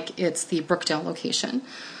looks like it's the Brookdale location.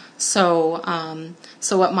 So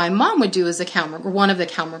what my mom would do is one of the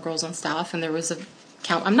camera girls on staff, and there was a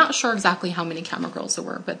count. I'm not sure exactly how many camera girls there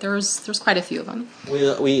were, but there's quite a few of them.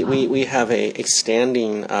 We have a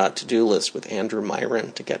standing to-do list with Andrew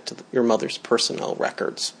Myron to get to your mother's personnel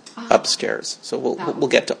records upstairs. So we'll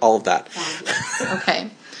get to all of that. Okay.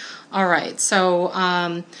 All right.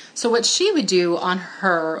 So what she would do on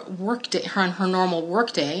her work day, on her normal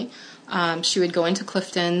work day, she would go into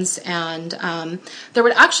Clifton's, and there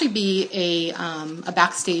would actually be a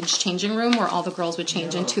backstage changing room where all the girls would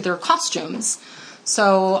change into their costumes.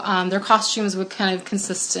 So their costumes would kind of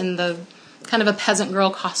consist in the kind of a peasant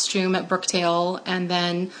girl costume at Brookdale, and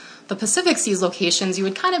then the Pacific Seas locations, you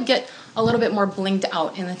would kind of get a little bit more blinged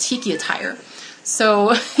out in the tiki attire.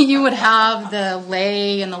 So you would have the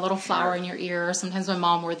lei and the little flower in your ear. Sometimes my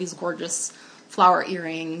mom wore these gorgeous flower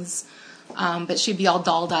earrings, but she'd be all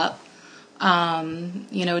dolled up,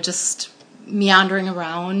 just meandering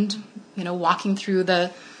around, walking through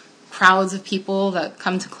the crowds of people that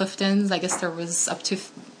come to Clifton's. I guess there was up to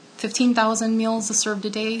 15,000 meals served a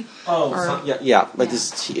day.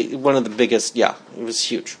 This one of the biggest. Yeah, it was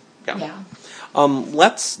huge. Yeah.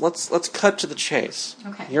 Let's cut to the chase.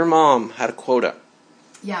 Okay. Your mom had a quota.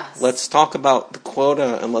 Yes. Let's talk about the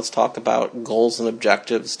quota, and let's talk about goals and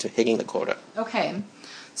objectives to hitting the quota. Okay.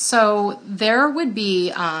 So there would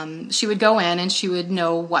be, she would go in and she would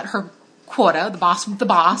know what her quota, the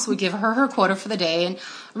boss would give her quota for the day. And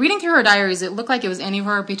reading through her diaries, it looked like it was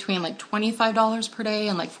anywhere between like $25 per day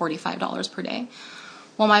and like $45 per day.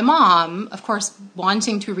 Well, my mom, of course,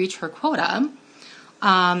 wanting to reach her quota,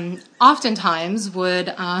 oftentimes men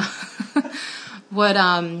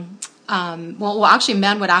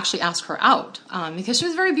would actually ask her out, because she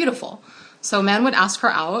was very beautiful. So men would ask her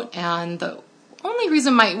out, and only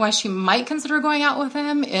reason why she might consider going out with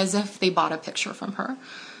him is if they bought a picture from her.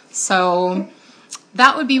 So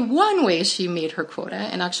that would be one way she made her quota.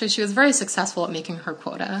 And actually, she was very successful at making her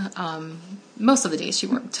quota. Most of the days she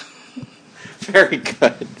worked. Very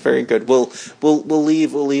good, very good. We'll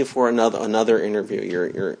leave for another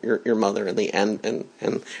interview. Your mother and the end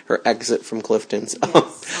and her exit from Clifton's.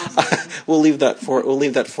 Yes, we'll leave that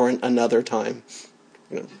for another time.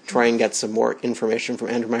 Try and get some more information from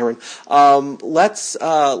Andrew Myron.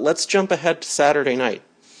 Let's jump ahead to Saturday night.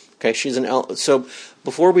 Okay, so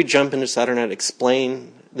before we jump into Saturday night,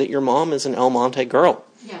 explain that your mom is an El Monte girl,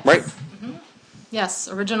 yes. Right? Yes,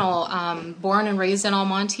 original. Born and raised in El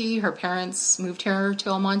Monte. Her parents moved here to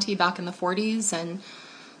El Monte back in the 40s, and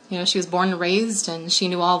she was born and raised, and she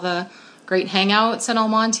knew all the great hangouts in El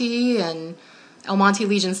Monte, and El Monte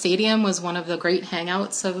Legion Stadium was one of the great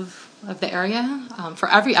hangouts of the area.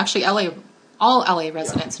 All LA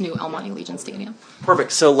residents knew El Monte Legion Stadium.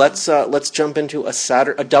 Perfect. So let's jump into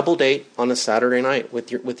a double date on a Saturday night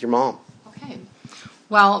with your mom. Okay.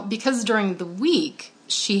 Well, because during the week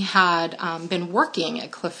she had been working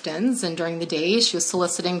at Clifton's, and during the day she was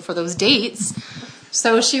soliciting for those dates.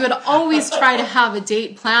 So she would always try to have a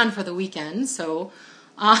date planned for the weekend. So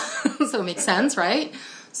it makes sense, right?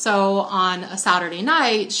 So on a Saturday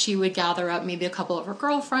night, she would gather up maybe a couple of her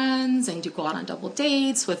girlfriends and go out on double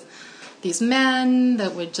dates with these men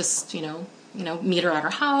that would just, meet her at her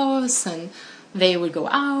house, and they would go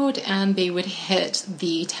out and they would hit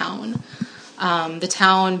the town. The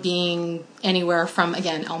town being anywhere from,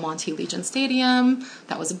 again, El Monte Legion Stadium.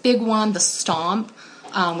 That was a big one. The Stomp,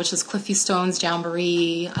 which is Cliffy Stone's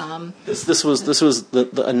Jamboree. This was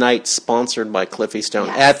a night sponsored by Cliffy Stone,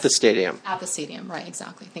 yes. At the stadium. At the stadium, right?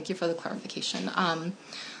 Exactly. Thank you for the clarification.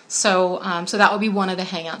 So that would be one of the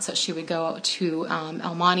hangouts that she would go to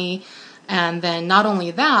El Monte, and then not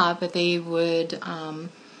only that, but they would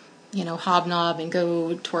hobnob and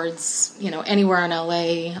go towards anywhere in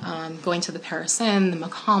LA, going to the Paris Inn, the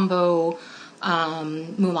Macombo,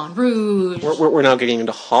 Moulin Rouge. We're now getting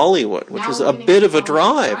into Hollywood, which is a bit of a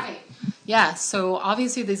drive. Right. Yeah, so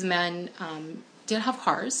obviously these men did have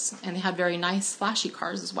cars, and they had very nice, flashy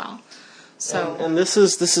cars as well. So and this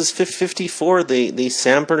is 54. The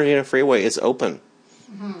San Bernardino Freeway is open.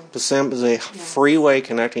 Mm-hmm. The San is a freeway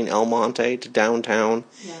connecting El Monte to downtown,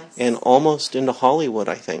 yes. And almost into Hollywood,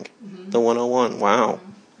 I think. Mm-hmm. The 101. Wow.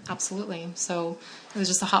 Mm-hmm. Absolutely. So it was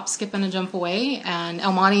just a hop, skip, and a jump away. And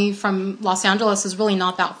El Monte from Los Angeles is really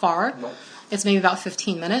not that far. Nope. It's maybe about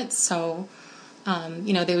 15 minutes. So,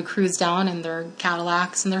 they would cruise down in their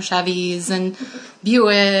Cadillacs and their Chevys and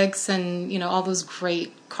Buicks and, all those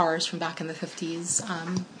great cars from back in the 50s.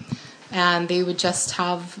 And they would just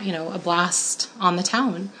have, a blast on the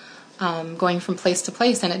town, going from place to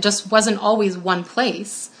place. And it just wasn't always one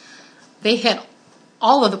place. They hit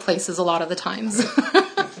all of the places a lot of the times.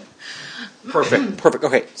 Perfect.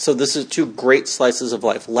 Okay, so this is two great slices of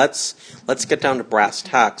life. Let's get down to brass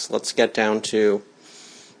tacks. Let's get down to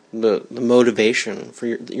the motivation for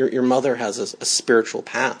your mother has a spiritual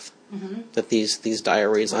path, mm-hmm. that these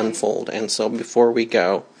diaries unfold. And so before we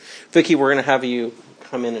go, Vicki, we're going to have you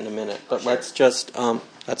come in a minute, but let's just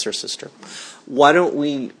that's her sister. Why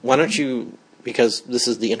don't you, because this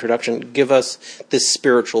is the introduction, give us this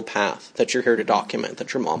spiritual path that you're here to document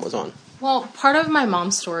that your mom was on. Well, part of my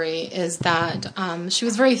mom's story is that she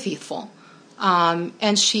was very faithful,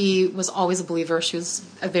 and she was always a believer. She was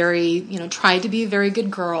a very, tried to be a very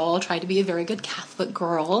good girl, tried to be a very good Catholic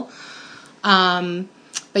girl.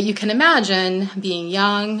 But you can imagine being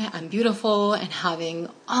young and beautiful and having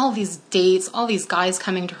all these dates, all these guys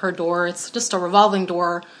coming to her door. It's just a revolving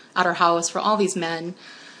door at her house for all these men.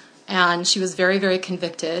 And she was very, very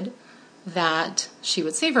convicted that she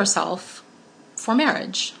would save herself for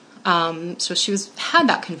marriage. So she had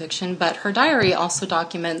that conviction, but her diary also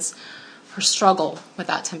documents her struggle with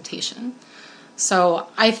that temptation. So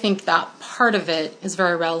I think that part of it is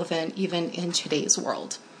very relevant even in today's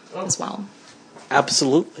world as well.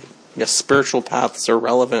 Absolutely. Yes, spiritual paths are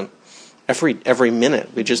relevant every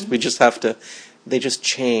minute. We just have to, they just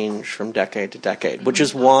change from decade to decade, which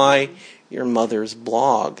is why your mother's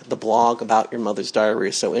blog, the blog about your mother's diary,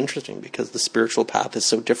 is so interesting, because the spiritual path is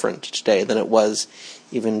so different today than it was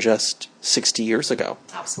even just 60 years ago.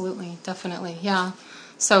 Absolutely, definitely, yeah.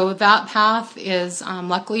 So that path is,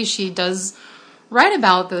 luckily she does write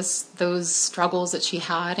about those struggles that she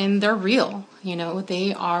had, and they're real.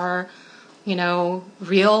 They are,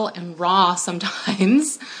 real and raw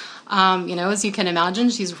sometimes. As you can imagine,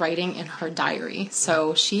 she's writing in her diary.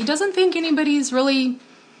 So she doesn't think anybody's really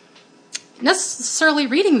necessarily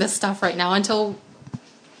reading this stuff right now until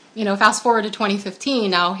fast forward to 2015,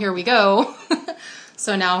 now here we go.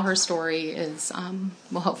 So now her story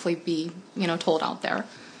will hopefully be, told out there.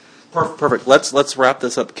 Perfect. Let's wrap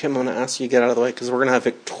this up. Kim, I'm going to ask you to get out of the way because we're going to have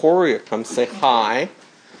Victoria come say hi.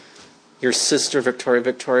 Your sister, Victoria.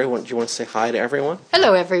 Victoria, do you want to say hi to everyone?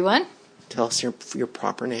 Hello, everyone. Tell us your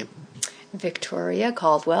proper name. Victoria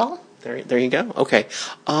Caldwell. There you go. Okay.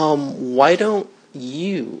 Why don't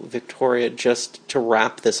you, Victoria, just to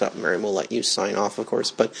wrap this up, Miriam will let you sign off, of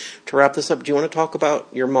course, but to wrap this up, do you want to talk about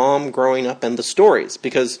your mom growing up and the stories?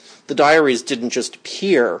 Because the diaries didn't just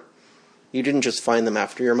appear. You didn't just find them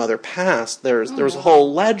after your mother passed. There was a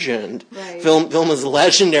whole legend, right. Vilma's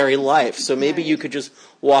legendary life. So maybe you could just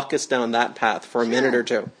walk us down that path for a minute or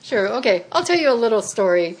two. Sure, okay. I'll tell you a little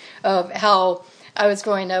story of how I was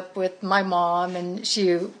growing up with my mom, and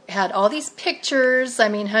she had all these pictures,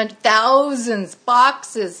 thousands,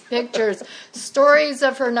 boxes, pictures, stories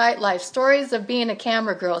of her nightlife, stories of being a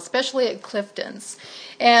camera girl, especially at Clifton's.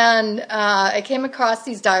 And I came across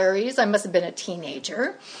these diaries. I must have been a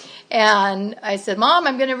teenager. And I said, Mom,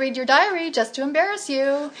 I'm going to read your diary just to embarrass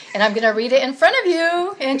you. And I'm going to read it in front of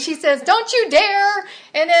you. And she says, don't you dare.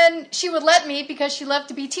 And then she would let me because she loved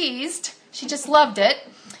to be teased. She just loved it.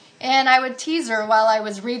 And I would tease her while I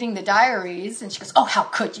was reading the diaries. And she goes, oh, how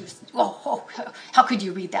could you? How could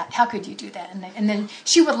you read that? How could you do that? And then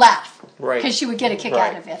she would laugh. Right. Because she would get a kick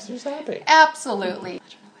out of it. She's happy. Absolutely.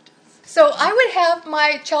 So I would have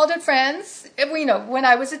my childhood friends, when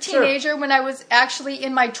I was a teenager, Sure. when I was actually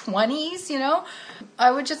in my 20s,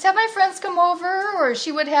 I would just have my friends come over, or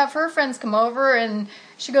she would have her friends come over, and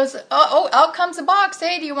she goes, oh, out comes a box.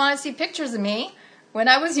 Hey, do you want to see pictures of me? When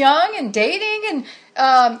I was young and dating,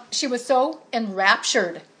 and she was so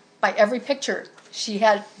enraptured by every picture. She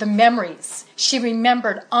had the memories. She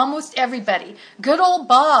remembered almost everybody. Good old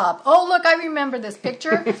Bob. Oh, look, I remember this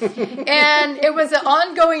picture. And it was an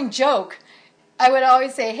ongoing joke. I would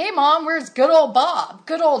always say, hey, Mom, where's good old Bob?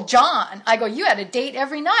 Good old John. I go, you had a date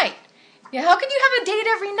every night. Yeah, how can you have a date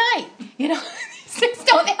every night? These things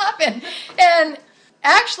don't happen. And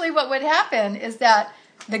actually what would happen is that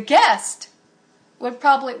the guest would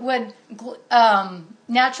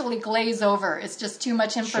naturally glaze over. It's just too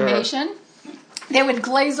much information. Sure. They would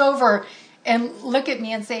glaze over and look at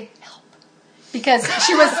me and say, help. Because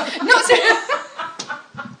she was, and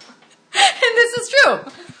this is true.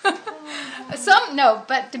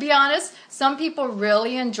 But to be honest, some people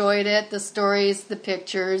really enjoyed it, the stories, the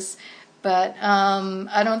pictures. But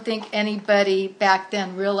I don't think anybody back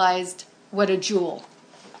then realized what a jewel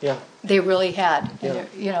they really had.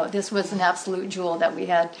 Yeah. This was an absolute jewel that we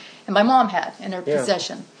had, and my mom had in her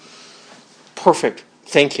possession. Perfect.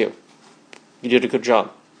 Thank you. You did a good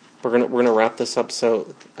job. We're gonna wrap this up.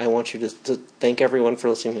 So I want you to thank everyone for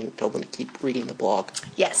listening and tell them to keep reading the blog.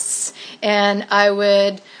 Yes, and I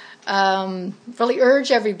would really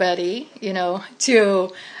urge everybody,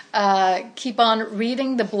 to keep on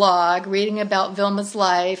reading the blog, reading about Vilma's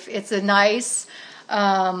life. It's a nice,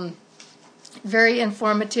 very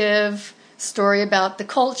informative story about the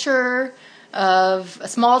culture of a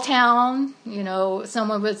small town.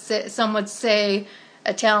 Some would say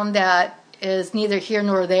a town that is neither here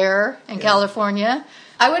nor there in California.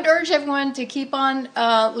 I would urge everyone to keep on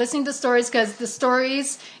listening to stories, because the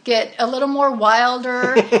stories get a little more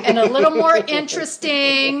wilder and a little more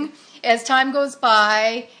interesting as time goes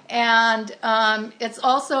by. And it's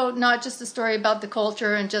also not just a story about the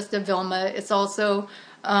culture and just of Vilma. It's also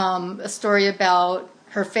a story about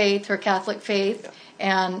her faith, her Catholic faith,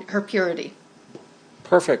 and her purity.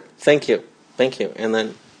 Perfect. Thank you. And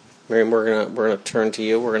then, Miriam, we're gonna turn to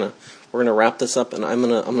you. We're gonna wrap this up, and I'm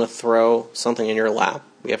gonna throw something in your lap.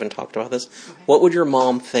 We haven't talked about this. Okay. What would your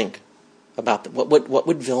mom think about what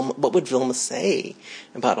would Vilma say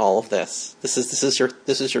about all of this? This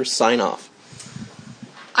is your sign off.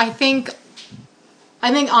 I think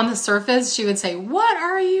on the surface she would say, "What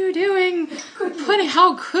are you doing?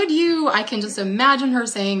 How could you?" I can just imagine her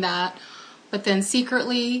saying that, but then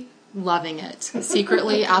secretly loving it,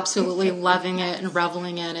 secretly absolutely loving it and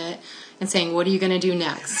reveling in it. And saying, "What are you going to do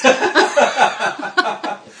next?"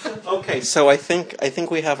 Okay, so I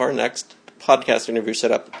think we have our next podcast interview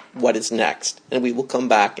set up. What is next? And we will come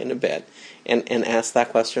back in a bit and ask that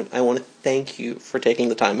question. I want to thank you for taking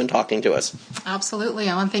the time and talking to us. Absolutely,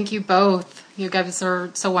 I want to thank you both. You guys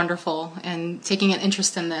are so wonderful and taking an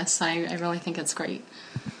interest in this. I really think it's great.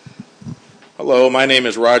 Hello, my name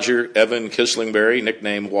is Roger Evan Kislingberry,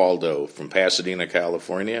 nicknamed Waldo, from Pasadena,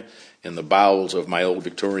 California, in the bowels of my old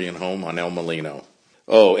Victorian home on El Molino.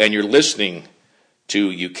 Oh, and you're listening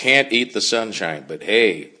to You Can't Eat the Sunshine, but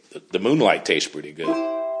hey, the moonlight tastes pretty good.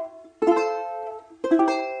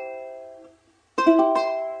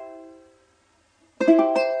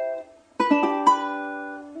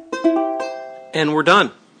 And we're done.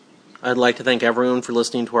 I'd like to thank everyone for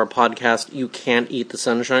listening to our podcast, You Can't Eat the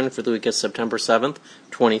Sunshine, for the week of September 7th,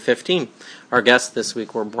 2015. Our guests this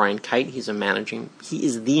week were Brian Kite. He is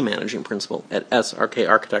the managing principal at SRK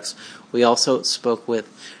Architects. We also spoke with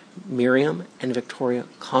Miriam and Victoria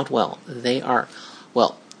Caldwell.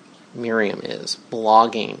 Miriam is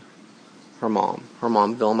blogging her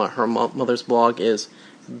mom Vilma. Her mother's blog is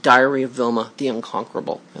Diary of Vilma, the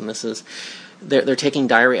Unconquerable. And this is, they're taking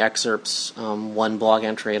diary excerpts, one blog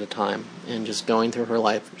entry at a time, and just going through her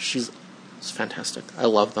life. It's fantastic. I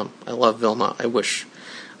love them. I love Vilma. I wish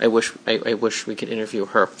we could interview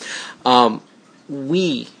her.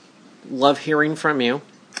 We love hearing from you.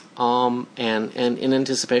 And in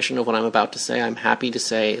anticipation of what I'm about to say, I'm happy to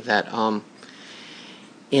say that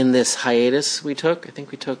in this hiatus we took,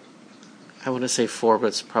 I want to say 4, but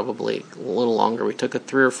it's probably a little longer. We took a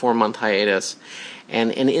 3 or 4 month hiatus,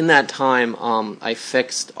 and in that time, I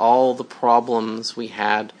fixed all the problems we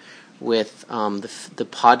had with the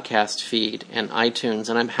podcast feed and iTunes,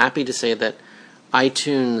 and I'm happy to say that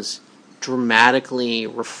iTunes dramatically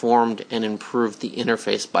reformed and improved the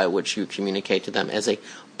interface by which you communicate to them as a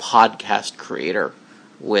podcast creator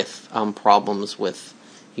with problems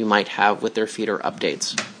you might have with their feed or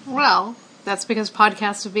updates. Well, that's because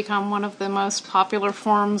podcasts have become one of the most popular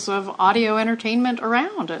forms of audio entertainment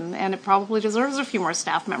around, and it probably deserves a few more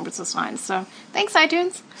staff members assigned. So, thanks,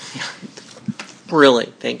 iTunes. Really,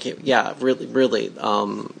 thank you. Yeah, really.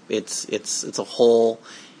 It's a whole.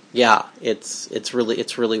 Yeah, it's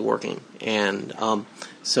really working, and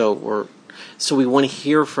so we want to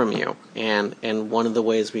hear from you, and one of the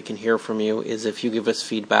ways we can hear from you is if you give us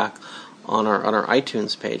feedback on our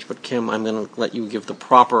iTunes page. But Kim, I'm going to let you give the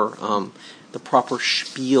proper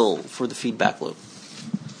spiel for the feedback loop.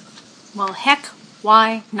 Well, heck,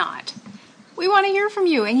 why not? We want to hear from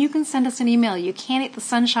you, and you can send us an email. You can't eat the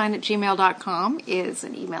sunshine at gmail.com is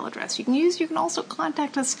an email address you can use. You can also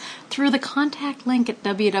contact us through the contact link at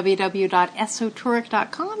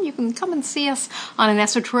www.esotouric.com. You can come and see us on an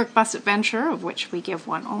Esotouric bus adventure, of which we give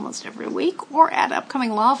one almost every week, or at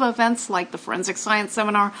upcoming lava events like the Forensic Science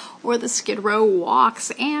Seminar or the Skid Row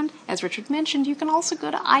Walks. And, as Richard mentioned, you can also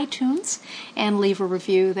go to iTunes and leave a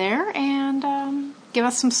review there and give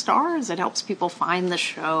us some stars. It helps people find the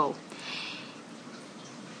show.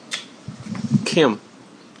 Kim,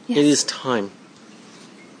 yes. It is time.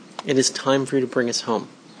 It is time for you to bring us home.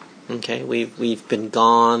 Okay, we've been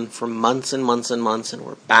gone for months and months and months, and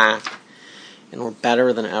we're back, and we're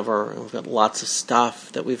better than ever. And we've got lots of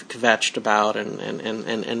stuff that we've kvetched about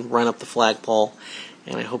and run up the flagpole.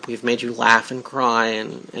 And I hope we've made you laugh and cry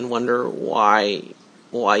and wonder why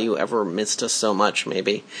you ever missed us so much,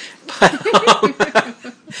 maybe. But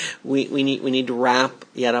we need to wrap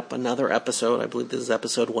yet up another episode. I believe this is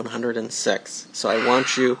episode 106. So I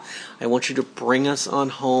want you to bring us on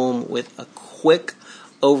home with a quick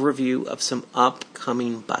overview of some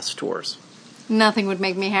upcoming bus tours. Nothing would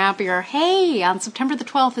make me happier. Hey, on September the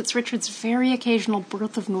 12th, it's Richard's very occasional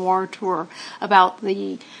Birth of Noir tour about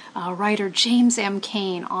the writer James M.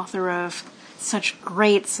 Cain, author of such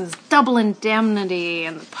greats as Double Indemnity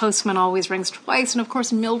and The Postman Always Rings Twice, and of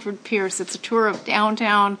course Mildred Pierce. It's a tour of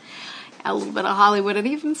downtown, a little bit of Hollywood, and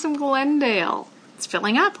even some Glendale. It's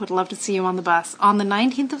filling up. Would love to see you on the bus. On the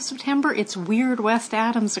 19th of September, it's Weird West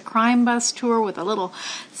Adams, a crime bus tour with a little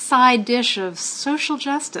side dish of social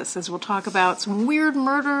justice, as we'll talk about some weird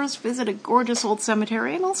murders, visit a gorgeous old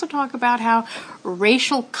cemetery, and also talk about how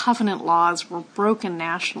racial covenant laws were broken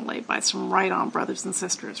nationally by some right-on brothers and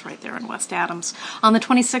sisters right there in West Adams. On the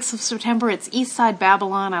 26th of September, it's East Side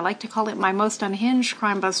Babylon. I like to call it my most unhinged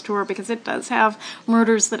crime bus tour because it does have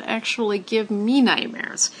murders that actually give me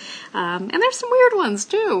nightmares. And there's some weird ones,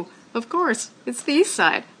 too. Of course, it's the East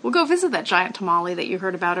Side. We'll go visit that giant tamale that you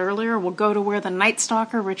heard about earlier. We'll go to where the Night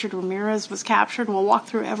Stalker, Richard Ramirez, was captured. We'll walk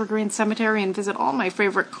through Evergreen Cemetery and visit all my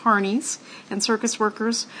favorite carnies and circus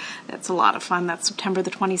workers. That's a lot of fun. That's September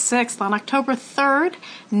the 26th. On October 3rd,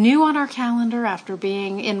 new on our calendar after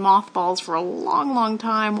being in mothballs for a long, long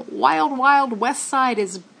time, Wild Wild West Side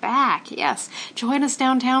is back. Yes, join us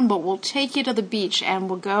downtown, but we'll take you to the beach and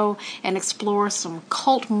we'll go and explore some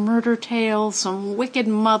cult murder tales, some wicked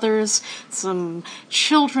mothers, some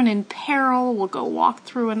children in peril. We'll go walk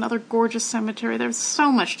through another gorgeous cemetery. There's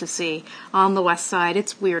so much to see on the west side.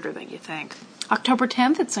 It's weirder than you think. October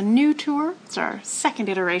 10th, it's a new tour. It's our second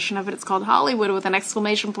iteration of it. It's called Hollywood with an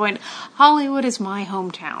exclamation point. Hollywood is my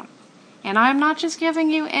hometown. And I'm not just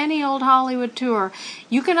giving you any old Hollywood tour.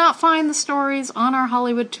 You cannot find the stories on our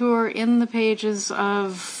Hollywood tour in the pages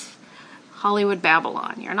of Hollywood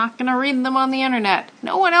Babylon. You're not going to read them on the internet.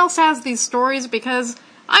 No one else has these stories because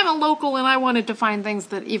I'm a local and I wanted to find things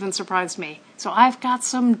that even surprised me. So I've got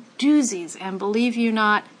some doozies, and believe you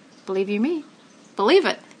me, believe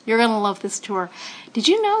it, you're going to love this tour. Did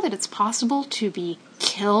you know that it's possible to be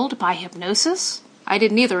killed by hypnosis? I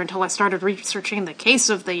didn't either until I started researching the case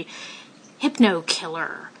of the hypno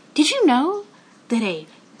killer. Did you know that a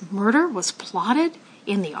murder was plotted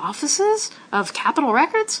in the offices of Capitol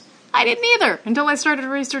Records? I didn't either until I started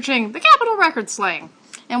researching the Capitol Records slaying.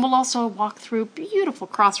 And we'll also walk through beautiful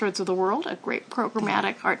crossroads of the world, a great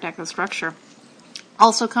programmatic Art Deco structure.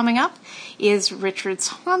 Also coming up is Richard's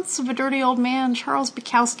Haunts of a Dirty Old Man, Charles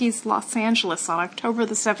Bukowski's Los Angeles on October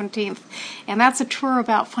the 17th. And that's a tour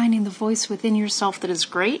about finding the voice within yourself that is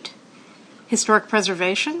great, historic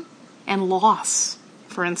preservation, and loss.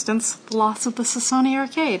 For instance, the loss of the Sassoni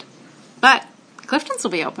Arcade. But Clifton's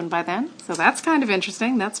will be open by then, so that's kind of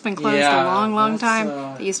interesting. That's been closed a long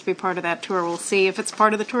time. It used to be part of that tour. We'll see if it's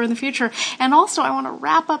part of the tour in the future. And also, I want to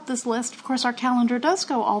wrap up this list. Of course, our calendar does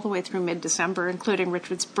go all the way through mid-December, including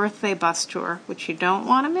Richard's birthday bus tour, which you don't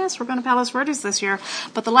want to miss. We're going to Palos Verdes this year.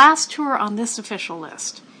 But the last tour on this official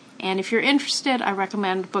list. And if you're interested, I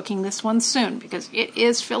recommend booking this one soon, because it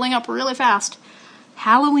is filling up really fast.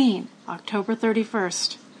 Halloween, October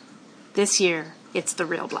 31st. This year, it's the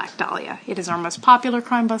real Black Dahlia. It is our most popular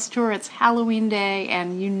crime bus tour. It's Halloween Day,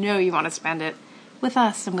 and you know you want to spend it with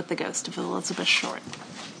us and with the ghost of Elizabeth Short.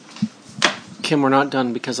 Kim, we're not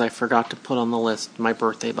done because I forgot to put on the list my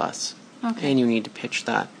birthday bus. Okay. And you need to pitch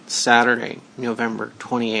that Saturday, November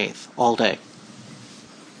 28th, all day.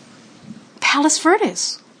 Palos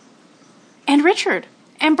Verdes. And Richard.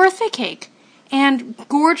 And birthday cake. And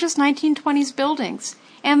gorgeous 1920s buildings.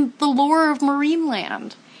 And the lore of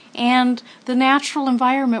Marineland. And the natural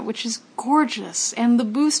environment, which is gorgeous, and the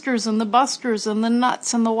boosters and the busters and the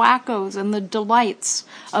nuts and the wackos and the delights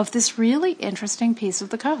of this really interesting piece of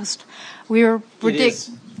the coast.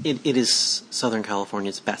 It is Southern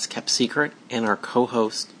California's best kept secret, and our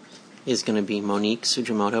co-host is going to be Monique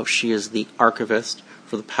Sujimoto. She is the archivist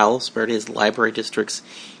for the Palos Verdes Library District's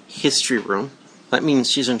History Room. That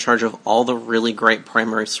means she's in charge of all the really great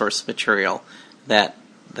primary source material that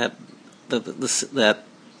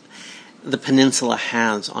the peninsula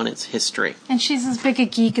has on its history. And she's as big a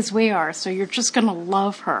geek as we are, so you're just going to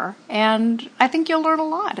love her. And I think you'll learn a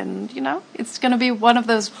lot. And, it's going to be one of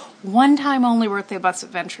those one-time only birthday bus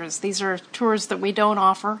adventures. These are tours that we don't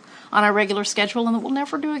offer on our regular schedule and that we'll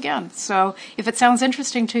never do again. So if it sounds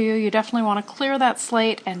interesting to you, you definitely want to clear that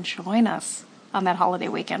slate and join us on that holiday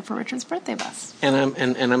weekend for Richard's birthday bus. And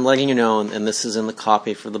I'm letting you know, and this is in the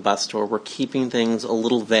copy for the bus tour, we're keeping things a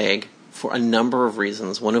little vague for a number of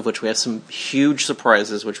reasons, one of which we have some huge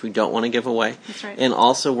surprises which we don't want to give away. That's right. And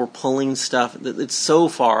also we're pulling stuff that's so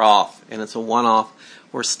far off, and it's a one-off.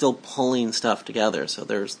 We're still pulling stuff together. So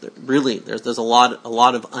there's a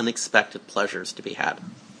lot of unexpected pleasures to be had.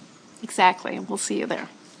 Exactly, and we'll see you there.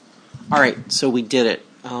 All right, so we did it.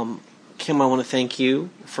 Kim, I want to thank you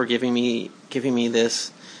for giving me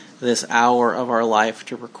this hour of our life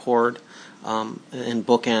to record and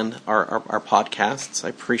bookend our podcasts. I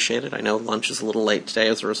appreciate it. I know lunch is a little late today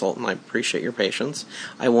as a result, and I appreciate your patience.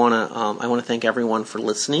 I want to thank everyone for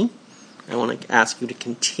listening. I want to ask you to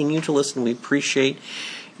continue to listen. We appreciate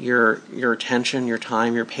your attention, your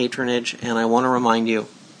time, your patronage, and I want to remind you,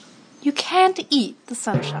 you can't eat the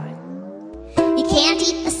sunshine. You can't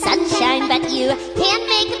eat the sunshine, but you can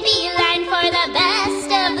make a beeline for the best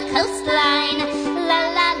of the coastline. La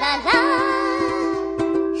la la la.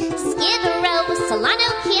 Skid Row, Solano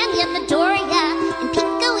Canyon, the Doria, and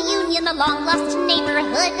Pico Union, the long-lost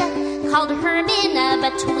neighborhood called Hermina,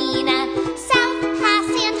 between South Pass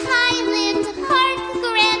and Highland Park,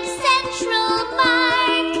 Grand Central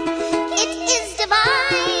Park. It is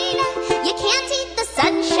divine. You can't eat the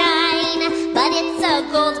sunshine, but it's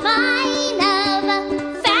a gold mine.